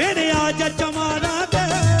ਵੇੜੇ ਆ ਜਾ ਚਮਾਰਾਂ ਦੇ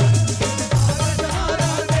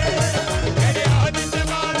ਵੇੜੇ ਆ ਜਾ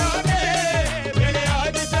ਚਮਾਰਾਂ ਦੇ ਵੇੜੇ ਆ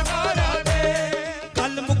ਜਾ ਚਮਾਰਾਂ ਦੇ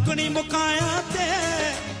ਗੱਲ ਮੁੱਕਣੀ ਮੁਕਾਇਆ ਤੇ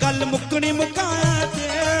ਗੱਲ ਮੁੱਕਣੀ ਮੁਕਾਇਆ ਤੇ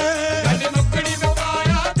ਗੱਲ ਮੁੱਕਣੀ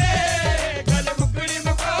ਮੁਕਾਇਆ ਤੇ ਗੱਲ ਮੁੱਕਣੀ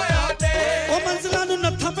ਮੁਕਾਇਆ ਤੇ ਉਹ ਮੰਜ਼ਲਾਂ ਨੂੰ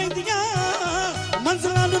ਨੱਥਾਂ ਪੈਂਦੀਆਂ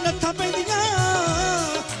ਮੰਜ਼ਲਾਂ ਨੂੰ ਨੱਥਾਂ ਪੈਂਦੀਆਂ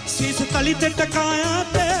ਸੀਸ ਤਲੀ ਤੇ ਟਕਾਇਆ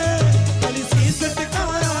ਤੇ ਤਲੀ ਸੀਸ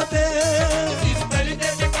ਟਕਾਇਆ ਤੇ ਸੀਸ ਤਲੀ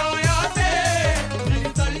ਤੇ ਟਕਾਇਆ ਤੇ ਸੀਸ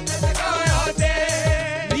ਤਲੀ ਤੇ ਟਕਾਇਆ ਤੇ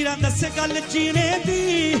ਮੀਰਾ ਦੱਸੇ ਗੱਲ ਜੀਣੇ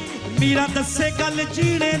ਦੀ ਮੀਰਾ ਦੱਸੇ ਗੱਲ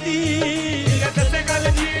ਜੀਣੇ ਦੀ ਮੀਰਾ ਦੱਸੇ ਗੱਲ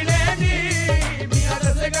ਜੀਣੇ ਦੀ ਮੀਰਾ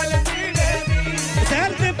ਦੱਸੇ ਗੱਲ ਜੀਣੇ ਦੀ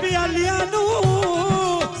ਜ਼ਹਿਰ ਦੇ ਪਿਆਲਿਆਂ ਨੂੰ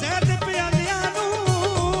ਜ਼ਹਿਰ ਦੇ ਪਿਆਲਿਆਂ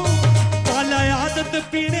ਨੂੰ ਪਾਲ ਆਦਤ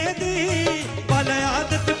ਪੀਣੇ ਦੀ ਪਾਲ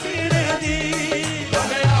ਆਦਤ ਪੀਣੇ ਦੀ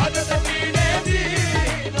ਪਾਲ ਆਦਤ ਪੀਣੇ ਦੀ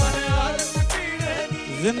ਪਾਲ ਆਦਤ ਪੀਣੇ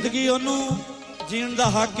ਦੀ ਜ਼ਿੰਦਗੀ ਉਹਨੂੰ ਜੀਣ ਦਾ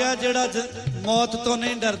ਹੱਕ ਹੈ ਜਿਹੜਾ ਮੌਤ ਤੋਂ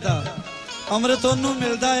ਨਹੀਂ ਡਰਦਾ ਅੰਮ੍ਰਿਤ ਉਹਨੂੰ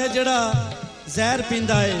ਮਿਲਦਾ ਹੈ ਜਿਹੜਾ ਜ਼ਹਿਰ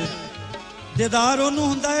ਪੀਂਦਾ ਹੈ ਦੇਦਾਰ ਉਹਨੂੰ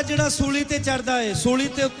ਹੁੰਦਾ ਹੈ ਜਿਹੜਾ ਸੂਲੀ ਤੇ ਚੜਦਾ ਹੈ ਸੂਲੀ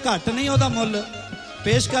ਤੇ ਘੱਟ ਨਹੀਂ ਉਹਦਾ ਮੁੱਲ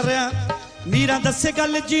ਪੇਸ਼ ਕਰ ਰਿਹਾ ਮੀਰਾ ਦੱਸੇ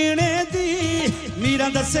ਗੱਲ ਜੀਣੇ ਦੀ ਮੀਰਾ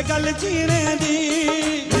ਦੱਸੇ ਗੱਲ ਜੀਣੇ ਦੀ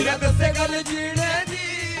ਮੀਰਾ ਦੱਸੇ ਗੱਲ ਜੀਣੇ ਦੀ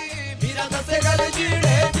ਮੀਰਾ ਦੱਸੇ ਗੱਲ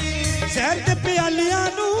ਜੀਣੇ ਦੀ ਜ਼ਹਿਰ ਦੇ ਪਿਆਲਿਆਂ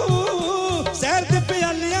ਨੂੰ ਜ਼ਹਿਰ ਦੇ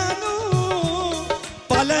ਪਿਆਲਿਆਂ ਨੂੰ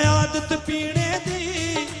ਪਲ ਆਦਤ ਪੀਣੇ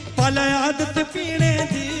ਦੀ ਪਲ ਆਦਤ ਪੀਣੇ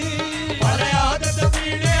ਦੀ ਪਲ ਆਦਤ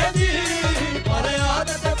ਪੀਣੇ ਦੀ ਪਲ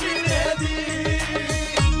ਆਦਤ ਪੀਣੇ ਦੀ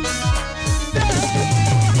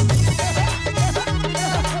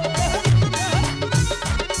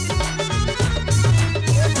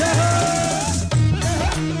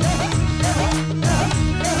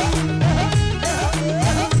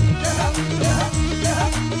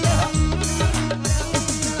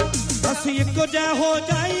ਅਸੀਂ ਇੱਕੋ ਜਿਹਾ ਹੋ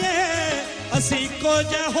ਜਾਈਏ ਅਸੀਂ ਇੱਕੋ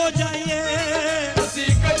ਜਿਹਾ ਹੋ ਜਾਈਏ ਅਸੀਂ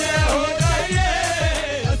ਇੱਕੋ ਜਿਹਾ ਹੋ ਜਾਈਏ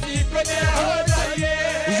ਅਸੀਂ ਇੱਕੋ ਜਿਹਾ ਹੋ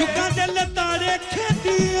ਜਾਈਏ ਯੁੱਗਾਂ ਦੇ ਲਤਾੜੇ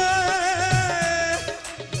ਖੇਡੀਏ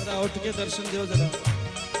ਜਰਾ ਉੱਠ ਕੇ ਦਰਸ਼ਨ ਦਿਓ ਜਰਾ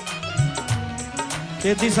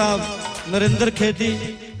ਖੇਦੀ ਸਾਹਿਬ ਨਰਿੰਦਰ ਖੇਦੀ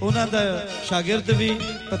ਉਹਨਾਂ ਦਾ ਸ਼ਾਗਿਰਦ ਵੀ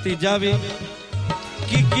ਭਤੀਜਾ ਵੀ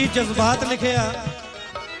ਕੀ ਜਜ਼ਬਾਤ ਲਿਖਿਆ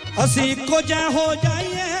ਅਸੀਂ ਇੱਕੋ ਜਿਹਾ ਹੋ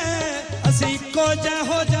ਜਾਈਏ ਅਸੀਂ ਇੱਕੋ ਜਿਹਾ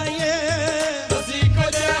ਹੋ ਜਾਈਏ ਅਸੀਂ ਇੱਕੋ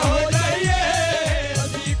ਜਿਹਾ ਹੋ ਜਾਈਏ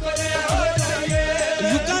ਅਸੀਂ ਇੱਕੋ ਜਿਹਾ ਹੋ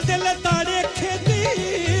ਜਾਈਏ ਯੁੱਗਾਂ ਦੇ ਲਤਾੜੇ ਖੇਦੀ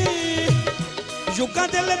ਯੁੱਗਾਂ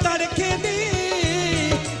ਦੇ ਲਤਾੜੇ ਖੇਦੀ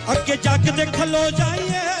ਅੱਗੇ ਜੱਗ ਦੇ ਖਲੋ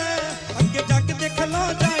ਜਾਈਏ ਅੱਗੇ ਜੱਗ ਦੇ ਖਲੋ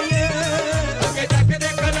ਜਾਈਏ ਅੱਗੇ ਜੱਗ ਦੇ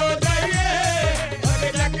ਖਲੋ ਜਾਈਏ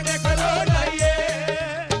ਅੱਗੇ ਜੱਗ ਦੇ ਖਲੋ ਜਾਈਏ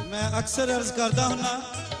ਮੈਂ ਅਕਸਰ ਅਰਜ਼ ਕਰਦਾ ਹੁੰਨਾ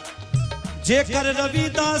ਜੇਕਰ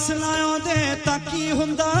ਰਵੀਦਾਸ ਨਾ ਆਉਂਦੇ ਤਾਂ ਕੀ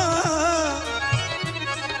ਹੁੰਦਾ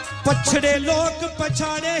ਪਛੜੇ ਲੋਕ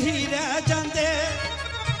ਪਛਾੜੇ ਹੀ ਰਹਿ ਜਾਂਦੇ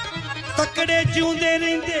ਤਕੜੇ ਜਿਉਂਦੇ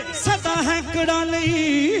ਰਹਿੰਦੇ ਸਦਾ ਹੈਂਕੜਾਂ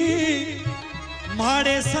ਲਈ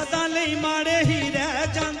ਮਾੜੇ ਸਦਾ ਲਈ ਮਾੜੇ ਹੀ ਰਹਿ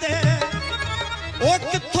ਜਾਂਦੇ ਉਹ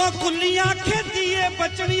ਕਿੱਥੋਂ ਕੁੱਲੀਆਂ ਖੇਦੀਏ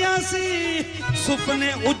ਬਚਣੀਆਂ ਸੀ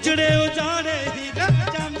ਸੁਪਨੇ ਉਜੜੇ ਉਜਾੜੇ ਹੀ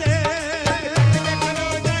ਰਹਿ ਜਾਂਦੇ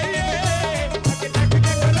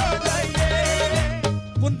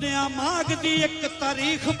ਪੁੰਨਿਆ ਮਾਗ ਦੀ ਇੱਕ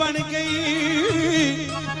ਤਾਰੀਖ ਬਣ ਗਈ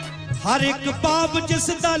ਹਰ ਇੱਕ ਬਾਬ ਜਿਸ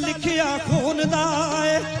ਦਾ ਲਿਖਿਆ ਖੂਨ ਦਾ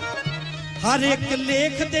ਏ ਹਰ ਇੱਕ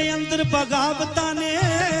ਲੇਖ ਦੇ ਅੰਦਰ ਬਗਾਵਤਾਂ ਨੇ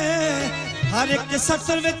ਹਰ ਇੱਕ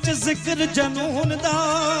ਸਤਰ ਵਿੱਚ ਜ਼ਿਕਰ ਜਨੂਨ ਦਾ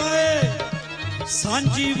ਏ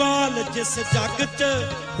ਸਾਂਝੀਵਾਲ ਜਿਸ ਜੱਗ 'ਚ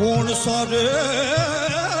ਹੋਣ ਸਾਰੇ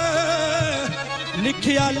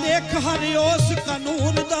ਲਿਖਿਆ ਲੇਖ ਹਰ ਉਸ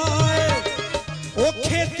ਕਾਨੂੰਨ ਦਾ ਏ ਉਹ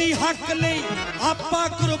ਖੇਤੀ ਹੱਕ ਲਈ ਆਪਾ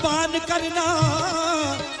ਕੁਰਬਾਨ ਕਰਨਾ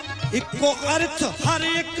ਇੱਕੋ ਅਰਥ ਹਰ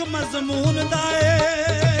ਇੱਕ ਮਜ਼ਮੂਨ ਦਾ ਏ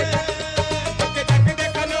ਅੱਗੇ ਜੱਗ ਦੇ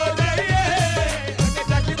ਖਲੋ ਜਾਈਏ ਅੱਗੇ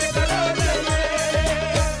ਜੱਗ ਦੇ ਖਲੋ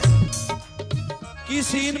ਜਾਈਏ ਕੀ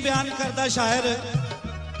ਸੀਨ ਬਿਆਨ ਕਰਦਾ ਸ਼ਾਇਰ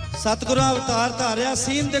ਸਤਿਗੁਰਾਂ ਅਵਤਾਰ ਧਾਰਿਆ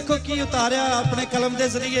ਸੀਨ ਦੇਖੋ ਕੀ ਉਤਾਰਿਆ ਆਪਣੇ ਕਲਮ ਦੇ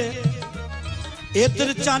ਜ਼ਰੀਏ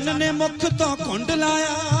ਇਧਰ ਚੰਨ ਨੇ ਮੁਖ ਤੋਂ ਘੁੰਡ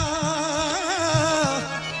ਲਾਇਆ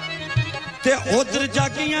ਤੇ ਉਧਰ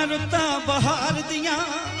ਜਾਗੀਆਂ ਰੁੱਤਾਂ ਬਹਾਰ ਦੀਆਂ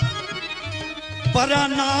ਪਰਾਂ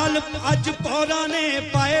ਨਾਲ ਅੱਜ ਪੌਰਾਂ ਨੇ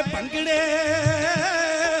ਪਾਏ ਭੰਗੜੇ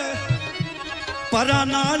ਪਰਾਂ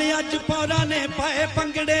ਨਾਲ ਅੱਜ ਪੌਰਾਂ ਨੇ ਪਾਏ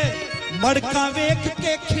ਭੰਗੜੇ ਮੜਕਾਂ ਵੇਖ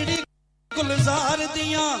ਕੇ ਖਿੜੀ ਗੁਲਜ਼ਾਰ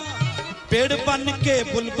ਦੀਆਂ ਪੇੜ ਬਨ ਕੇ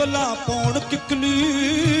ਬੁਲਬੁਲਾਂ ਪੌਣ ਕਿਕਲੀ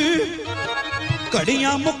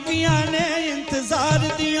ਘੜੀਆਂ ਮੁੱਕੀਆਂ ਨੇ ਇੰਤਜ਼ਾਰ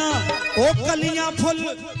ਦੀਆਂ ਉਹ ਕਲੀਆਂ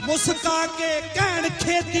ਫੁੱਲ ਮੁਸਕਾ ਕੇ ਕਹਿਣ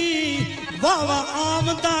ਖੇਤੀ ਵਾਹ ਵਾਹ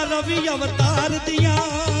ਆਮਦਾ ਰਵੀ ਅਵਤਾਰ ਦੀਆਂ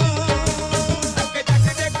ਅੱਗੇ ਚੱਕ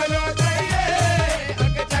ਦੇ ਖਲੋ ਜਾਈਏ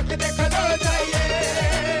ਅੱਗੇ ਚੱਕ ਦੇ ਖਲੋ ਜਾਈਏ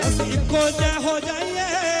ਅਸੀਂ ਇੱਕੋ ਜਿਹਾ ਹੋ ਜਾਈਏ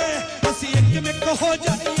ਅਸੀਂ ਇੱਕ ਮਿੱਕ ਹੋ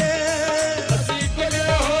ਜਾਈਏ ਅਸੀਂ ਇੱਕੋ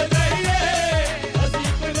ਜਿਹਾ ਹੋ ਜਾਈਏ ਅਸੀਂ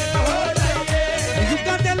ਇੱਕੋ ਜਿਹਾ ਹੋ ਜਾਈਏ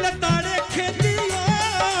ਯੁੱਗਾਂ ਦੇ ਲਤਾੜੇ ਖੇਤੀ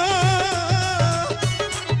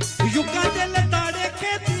ਯੁੱਗਾਂ ਦੇ ਲਤਾੜੇ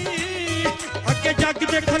ਖੇਤੀ ਅੱਗੇ ਜੱਗ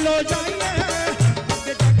ਦੇ ਖਲੋ ਜਾਈਏ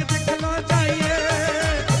ਅੱਗੇ ਜੱਗ ਦੇ ਖਲੋ ਜਾਈਏ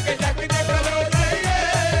ਅੱਗੇ ਜੱਗ ਦੇ ਖਲੋ ਜਾਈਏ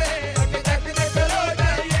ਅੱਗੇ ਜੱਗ ਦੇ ਖਲੋ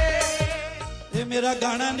ਜਾਈਏ ਇਹ ਮੇਰਾ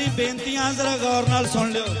ਗਾਣਾ ਨਹੀਂ ਬੇਨਤੀਆਂ ਜ਼ਰਾ ਗੌਰ ਨਾਲ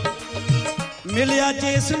ਸੁਣ ਲਿਓ ਮਿਲਿਆ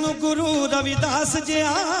ਜਿਸ ਨੂੰ ਗੁਰੂ ਰਵਿਦਾਸ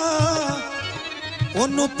ਜਿਹਾ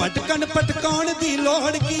ਉਹਨੂੰ ਭਟਕਣ ਭਟਕਾਉਣ ਦੀ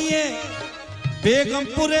ਲੋੜ ਕੀ ਏ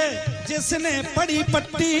ਬੇਗਮਪੁਰੇ ਜਿਸ ਨੇ ਪੜੀ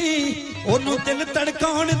ਪੱਟੀ ਉਹਨੂੰ ਦਿਲ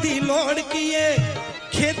ਧੜਕਾਉਣ ਦੀ ਲੋੜ ਕੀ ਏ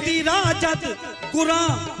ਖੇਤੀ ਰਾਹ ਜਦ ਗੁਰਾਂ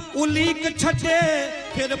ਉਲੀਕ ਛੱਡੇ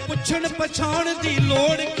ਫਿਰ ਪੁੱਛਣ ਪਛਾਣ ਦੀ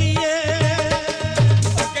ਲੋੜ ਕੀ ਏ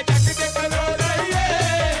ਅੱਗੇ ਜੱਗ ਦੇ ਖਲੋ ਜਾਈਏ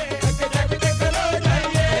ਅੱਗੇ ਜੱਗ ਦੇ ਖਲੋ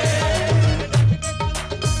ਜਾਈਏ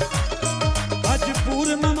ਅੱਜ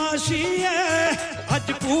ਪੂਰਨਮਾਸ਼ੀ ਏ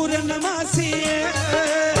ਅੱਜ ਪੂਰਨਮਾਸ਼ੀ ਏ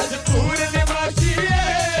ਅੱਜ ਪੂਰਨਮਾਸ਼ੀ ਏ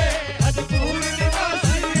ਅੱਜ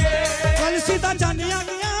ਪੂਰਨਮਾਸ਼ੀ ਏ ਕੱਲ ਸਿੱਧਾ ਜਾਣਿਆ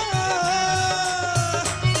ਗਿਆ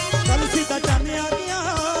ਕੱਲ ਸਿੱਧਾ ਜਾਣਿਆ ਗਿਆ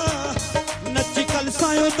ਨੱਚੀ ਕੱਲ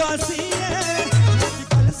ਸਾਇਓ ਦਾਸੀ ਏ ਨੱਚੀ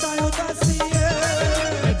ਕੱਲ ਸਾਇਓ ਦਾਸੀ ਏ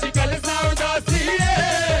ਨੱਚੀ ਕੱਲ ਸਾਇਓ ਦਾਸੀ ਏ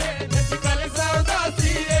ਨੱਚੀ ਕੱਲ ਸਾਇਓ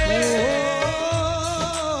ਦਾਸੀ ਏ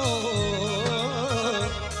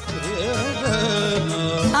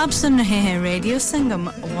आप सुन रहे हैं रेडियो संगम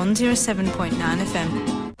 107.9 FM।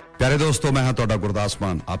 प्यारे दोस्तों मैं हां ਤੁਹਾਡਾ ਗੁਰਦਾਸ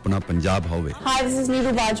ਮਾਨ ਆਪਣਾ ਪੰਜਾਬ ਹੋਵੇ hi this is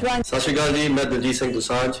Neeru Bajwa ਸਤਿ ਸ਼੍ਰੀ ਅਕਾਲ ਜੀ ਮੈਂ ਦਲਜੀਤ ਸਿੰਘ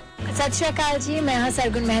ਦੁਸਾਂਝ सत श्री अकाल जी मैं हां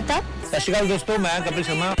सरगुन मेहता सत श्री अकाल दोस्तों मैं कपिल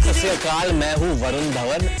शर्मा सत श्री अकाल मैं हूं वरुण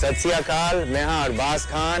धवन सत श्री अकाल मैं हां अरबाज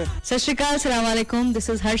खान सत श्री अकाल अस्सलाम वालेकुम this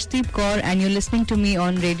is Harshdeep Kaur and you're listening to me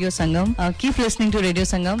on Radio Sangam keep listening to Radio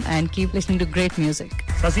Sangam and keep listening to great music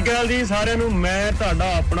ਸਤਿ ਸ਼੍ਰੀ ਅਕਾਲ ਜੀ ਸਾਰਿਆਂ ਨੂੰ ਮੈਂ ਤੁਹਾਡਾ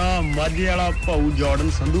ਆਪਣਾ ਮਾਝੇ ਵਾਲਾ ਭਾਊ ਜਾਰਡਨ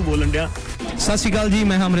ਸੰਧੂ ਬੋਲਣ ਡਿਆ ਸਤਿ ਸ਼੍ਰੀ ਅਕਾਲ ਜੀ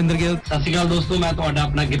ਮੈਂ ਹਾਂ ਅਮਰਿੰਦਰ ਗਿੱਲ ਸਤਿ ਸ਼੍ਰੀ ਅਕਾਲ ਦੋਸਤੋ ਮੈਂ ਤੁਹਾਡਾ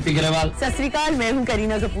ਆਪਣਾ ਗਿੱਪੀ ਗਰੇਵਾਲ सत श्री अकाल मैं हूं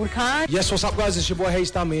Kareena Kapoor Khan Yes what's up guys it's your boy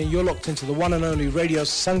Hayes Dami and you're locked into the one and only Radio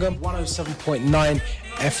Sangam 107.9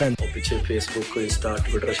 FM पीछे Facebook Insta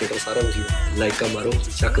Twitter शेयर सारा कुछ लाइक का मारो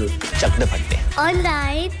चक दे फटते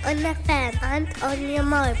online on the FM and on your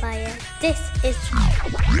mobile this is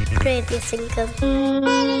Radio Sangam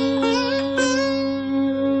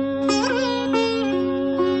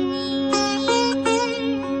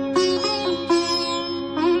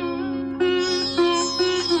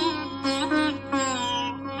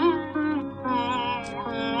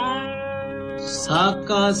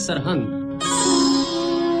साका सरहंद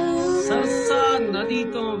सरसा नदी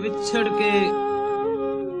तो विछड़ के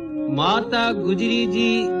माता गुजरी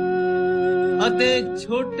जी ਅਤੇ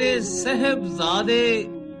ਛੋਟੇ ਸਹਿਬਜ਼ਾਦੇ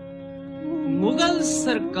ਮੁਗਲ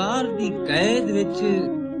ਸਰਕਾਰ ਦੀ ਕੈਦ ਵਿੱਚ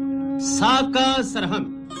ਸਾਕਾ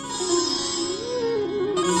ਸਰਹੰਦ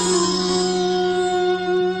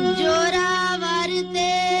ਜੋਰਾਵਰ ਤੇ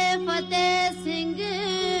ਫਤਿਹ ਸਿੰਘ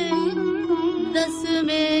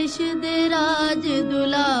ਦਸਮੇਸ਼ ਦੇ ਰਾਜ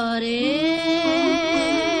ਦੁਲਾਰੇ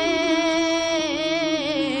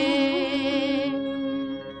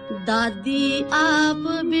ਦਾਦੀ ਆਪ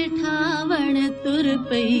ਬਿਠਾਵਣ ਤੁਰ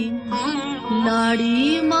ਪਈ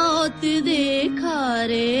ਲਾੜੀ ਮੌਤ ਦੇ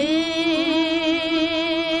ਖਾਰੇ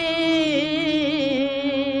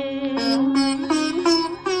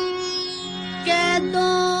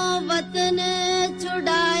ਕੈਦੋਂ ਵਤਨ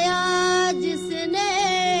ਛੁਡਾਇਆ ਜਿਸਨੇ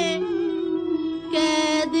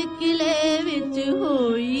ਕੈਦ ਕਿਲੇ ਵਿੱਚ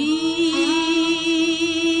ਹੋਈ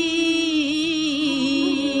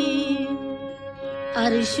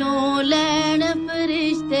ਅਰਸ਼ੋਂ ਲੈਣ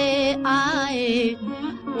ਫਰਿਸ਼ਤੇ ਆਏ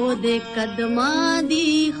ਉਹਦੇ ਕਦਮਾਂ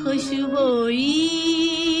ਦੀ ਖੁਸ਼ਬੋਈ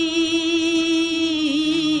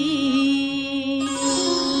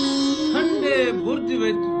ਠੰਡੇ ਬੁਰਜ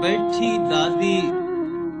ਵਿੱਚ ਬੈਠੀ ਦਾਦੀ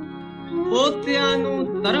ਪੋਤਿਆਂ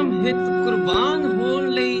ਨੂੰ ਧਰਮ ਹਿੱਤ ਕੁਰਬਾਨ ਹੋਣ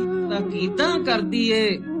ਲਈ ਤਾਕੀਦਾਂ ਕਰਦੀ ਏ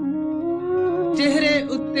ਚਿਹਰੇ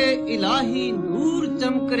ਉੱਤੇ ਇਲਾਹੀ ਨੂਰ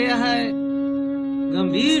ਚਮਕ ਰਿਹਾ ਹੈ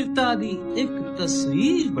गंभीरता दी एक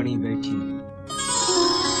तस्वीर बनी बैठी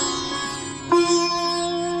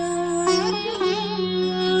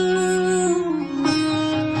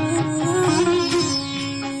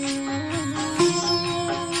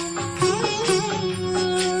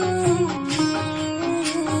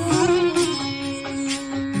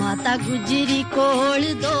माता गुजरी कोल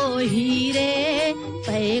दो हीरे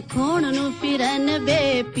पे खोण नु फिरन बे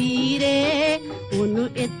पीरे उनु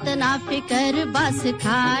इतना फिकर बस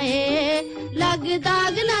खाए लग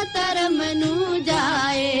दाग ना तरम नु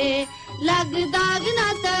जाए लग दाग ना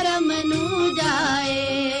तरम नु जाए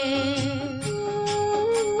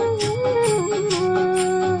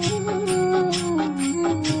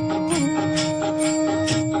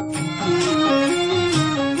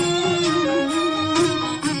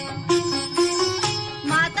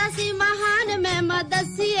माता सी महान मैं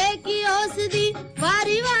मदसिए की औसदी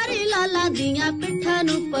वारी वारी लाला दियां पिठा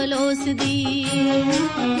नु पलोसदी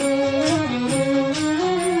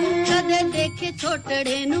कदे देखे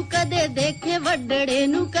छोटड़े नु कदे देखे वड्डड़े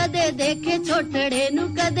नु कदे देखे छोटड़े नु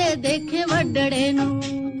कदे देखे वड्डड़े नु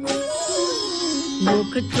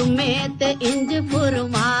मुख चुमे ते इंज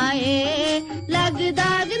फुरमाए लग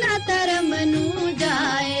दाग ना तरम नु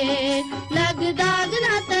जाए लग दाग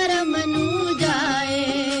ना तरम नु जाए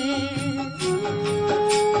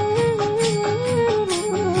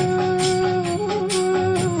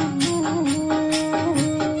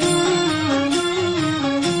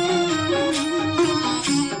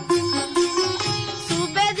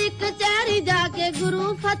गुरु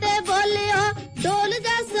फतेह बोलियो डोल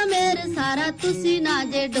जा समेर सारा तुसी ना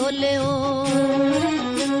जे डोलियो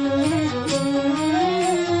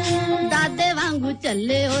दादे वांगू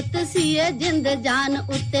चले ओ तसीए जिंद जान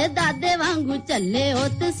उते दादे वांगू चले ओ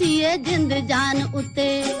तसीए जिंद जान उते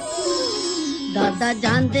दादा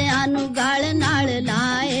जांदे आनु गाल नाल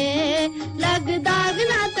लाए लग दाग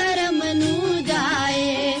ना तरम नु जाए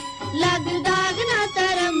लग दाग ना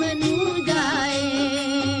तरम नु जाए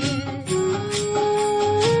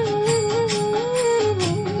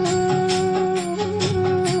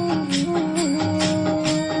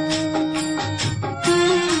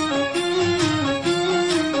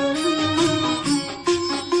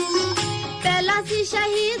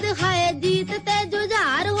शहीद है जीत ते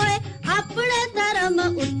जुझार होए अपने धर्म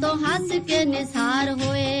उत्तो हंस के निसार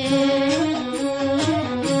होए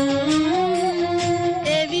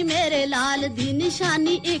एवी मेरे लाल दी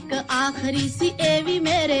निशानी एक आखरी सी एवी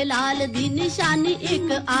मेरे लाल दी निशानी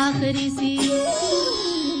एक आखरी सी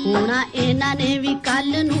होना एना ने भी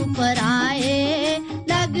कल नू पराए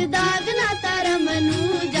लग दाग ना तरम नू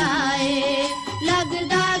जाए लग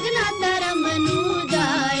दाग ना तरम नू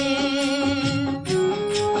जाए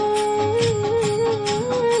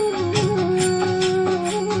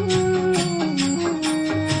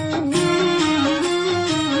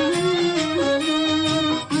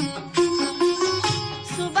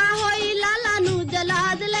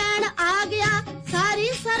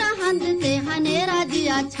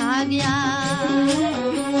छा गया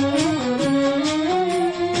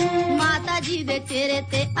माता जी दे चेहरे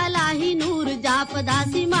ते अलाही नूर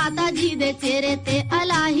जापदासी माता जी दे चेहरे ते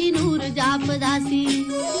अलाही नूर जापदासी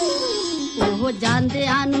ओहो जांदे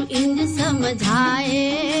आनु इंज समझाए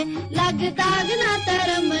लग दाग ना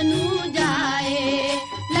तरम नू जाए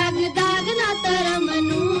लग दाग ना तरम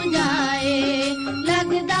नू जाए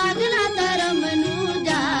लग दाग ना तरम नू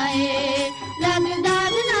जाए लग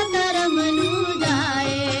दाग ना तरम नू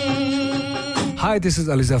Hi, this is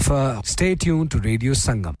Ali Zafar. Stay tuned to Radio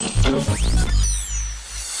Sangam.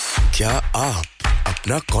 क्या आप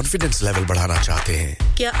अपना कॉन्फिडेंस लेवल बढ़ाना चाहते हैं?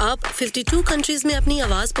 क्या आप 52 कंट्रीज में अपनी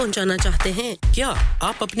आवाज पहुंचाना चाहते हैं? क्या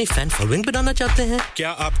आप अपनी फैन फॉलोइंग बनाना चाहते हैं?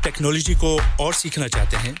 क्या आप टेक्नोलॉजी को और सीखना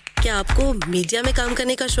चाहते हैं? क्या आपको मीडिया में काम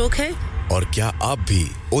करने का शौक है? और क्या आप भी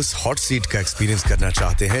उस हॉट सीट का एक्सपीरियंस करना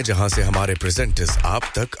चाहते हैं जहां से हमारे प्रेजेंटर्स आप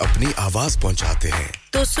तक अपनी आवाज पहुंचाते हैं?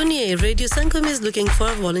 तो सुनिए, Radio Sangam is looking for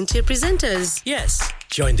volunteer presenters. Yes,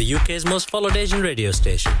 join the UK's most followed Asian radio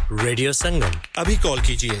station, Radio Sangam. अभी कॉल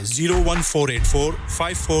कीजिए 01484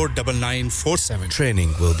 549947.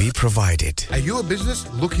 Training will be provided. Are you a business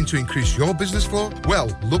looking to increase your business flow?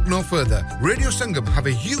 Well, look no further. Radio Sangam have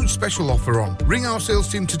a huge special offer on. Ring our sales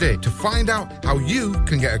team today to find out how you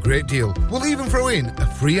can get a great deal. We'll even throw in a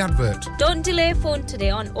free advert. Don't delay, phone today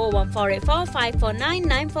on 01484 549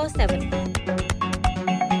 947.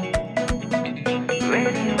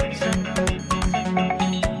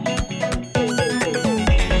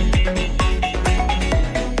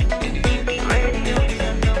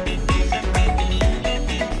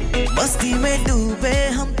 मस्ती में डूबे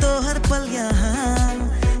हम तो हर पल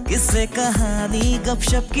यहाँ किस्से कहानी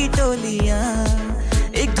गपशप की टोलियाँ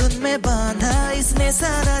एक बंधन में बांधा इसने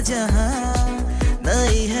सारा जहां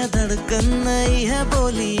नई है धड़कन नई है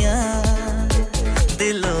बोलियां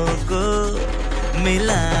दिलों को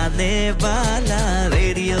मिलाने वाला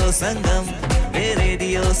रेडियो संगम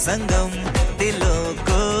दिलों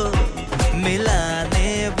को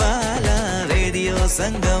मिलाने वाला रेडियो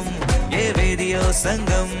संगम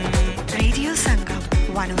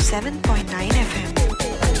 107.9 FM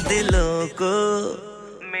दिलों को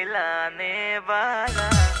मिलाने वाला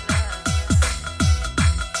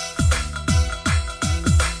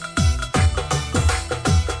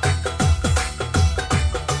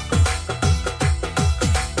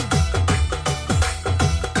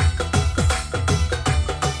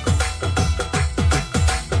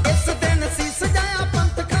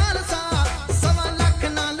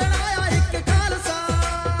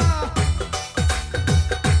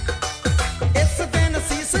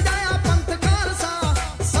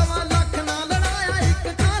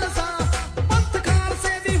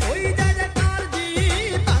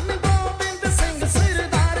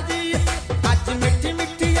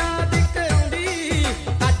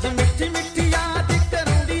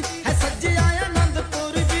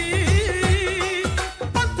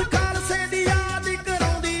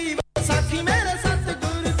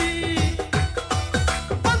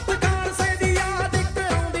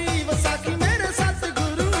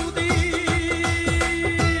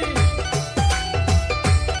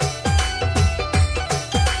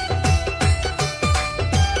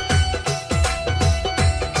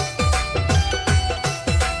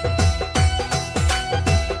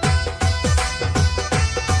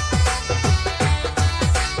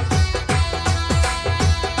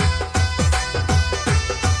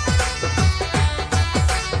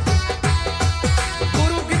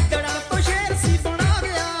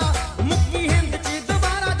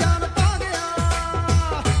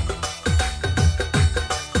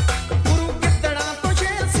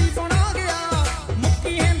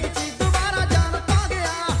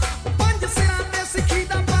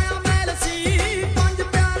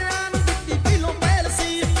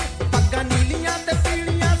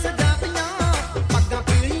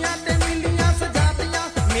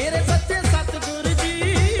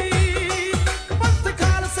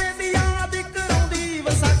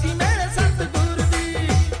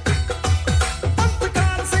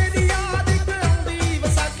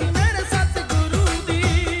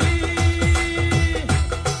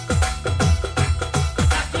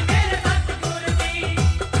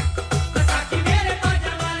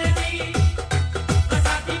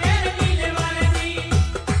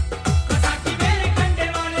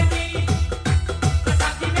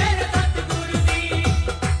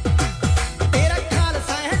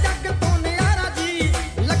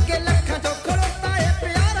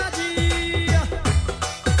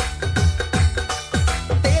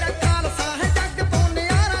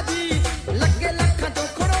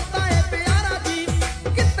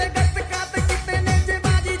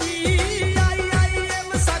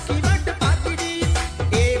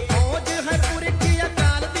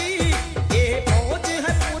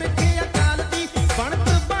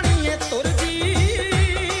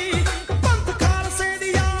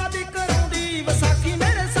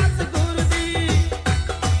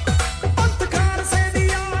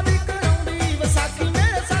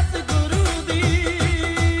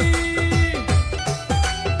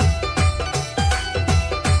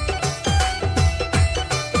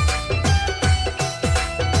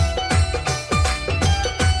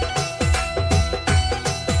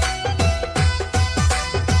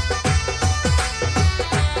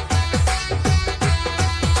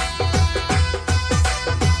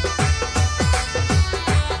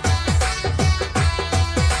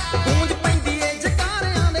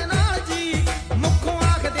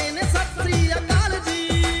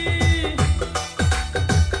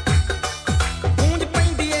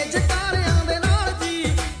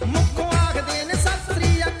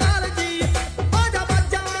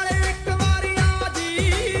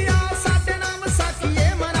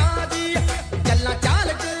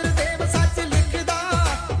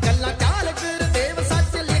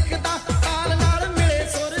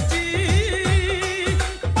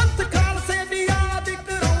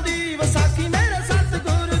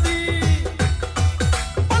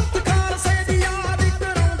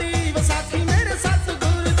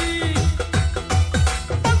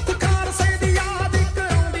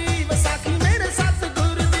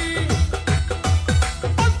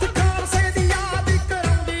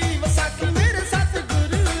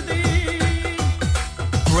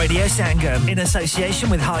Radio Sangam in association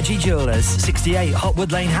with Haji Jewellers, 68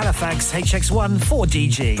 Hotwood Lane, Halifax, HX1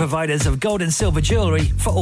 4DG. Providers of gold and silver jewellery for all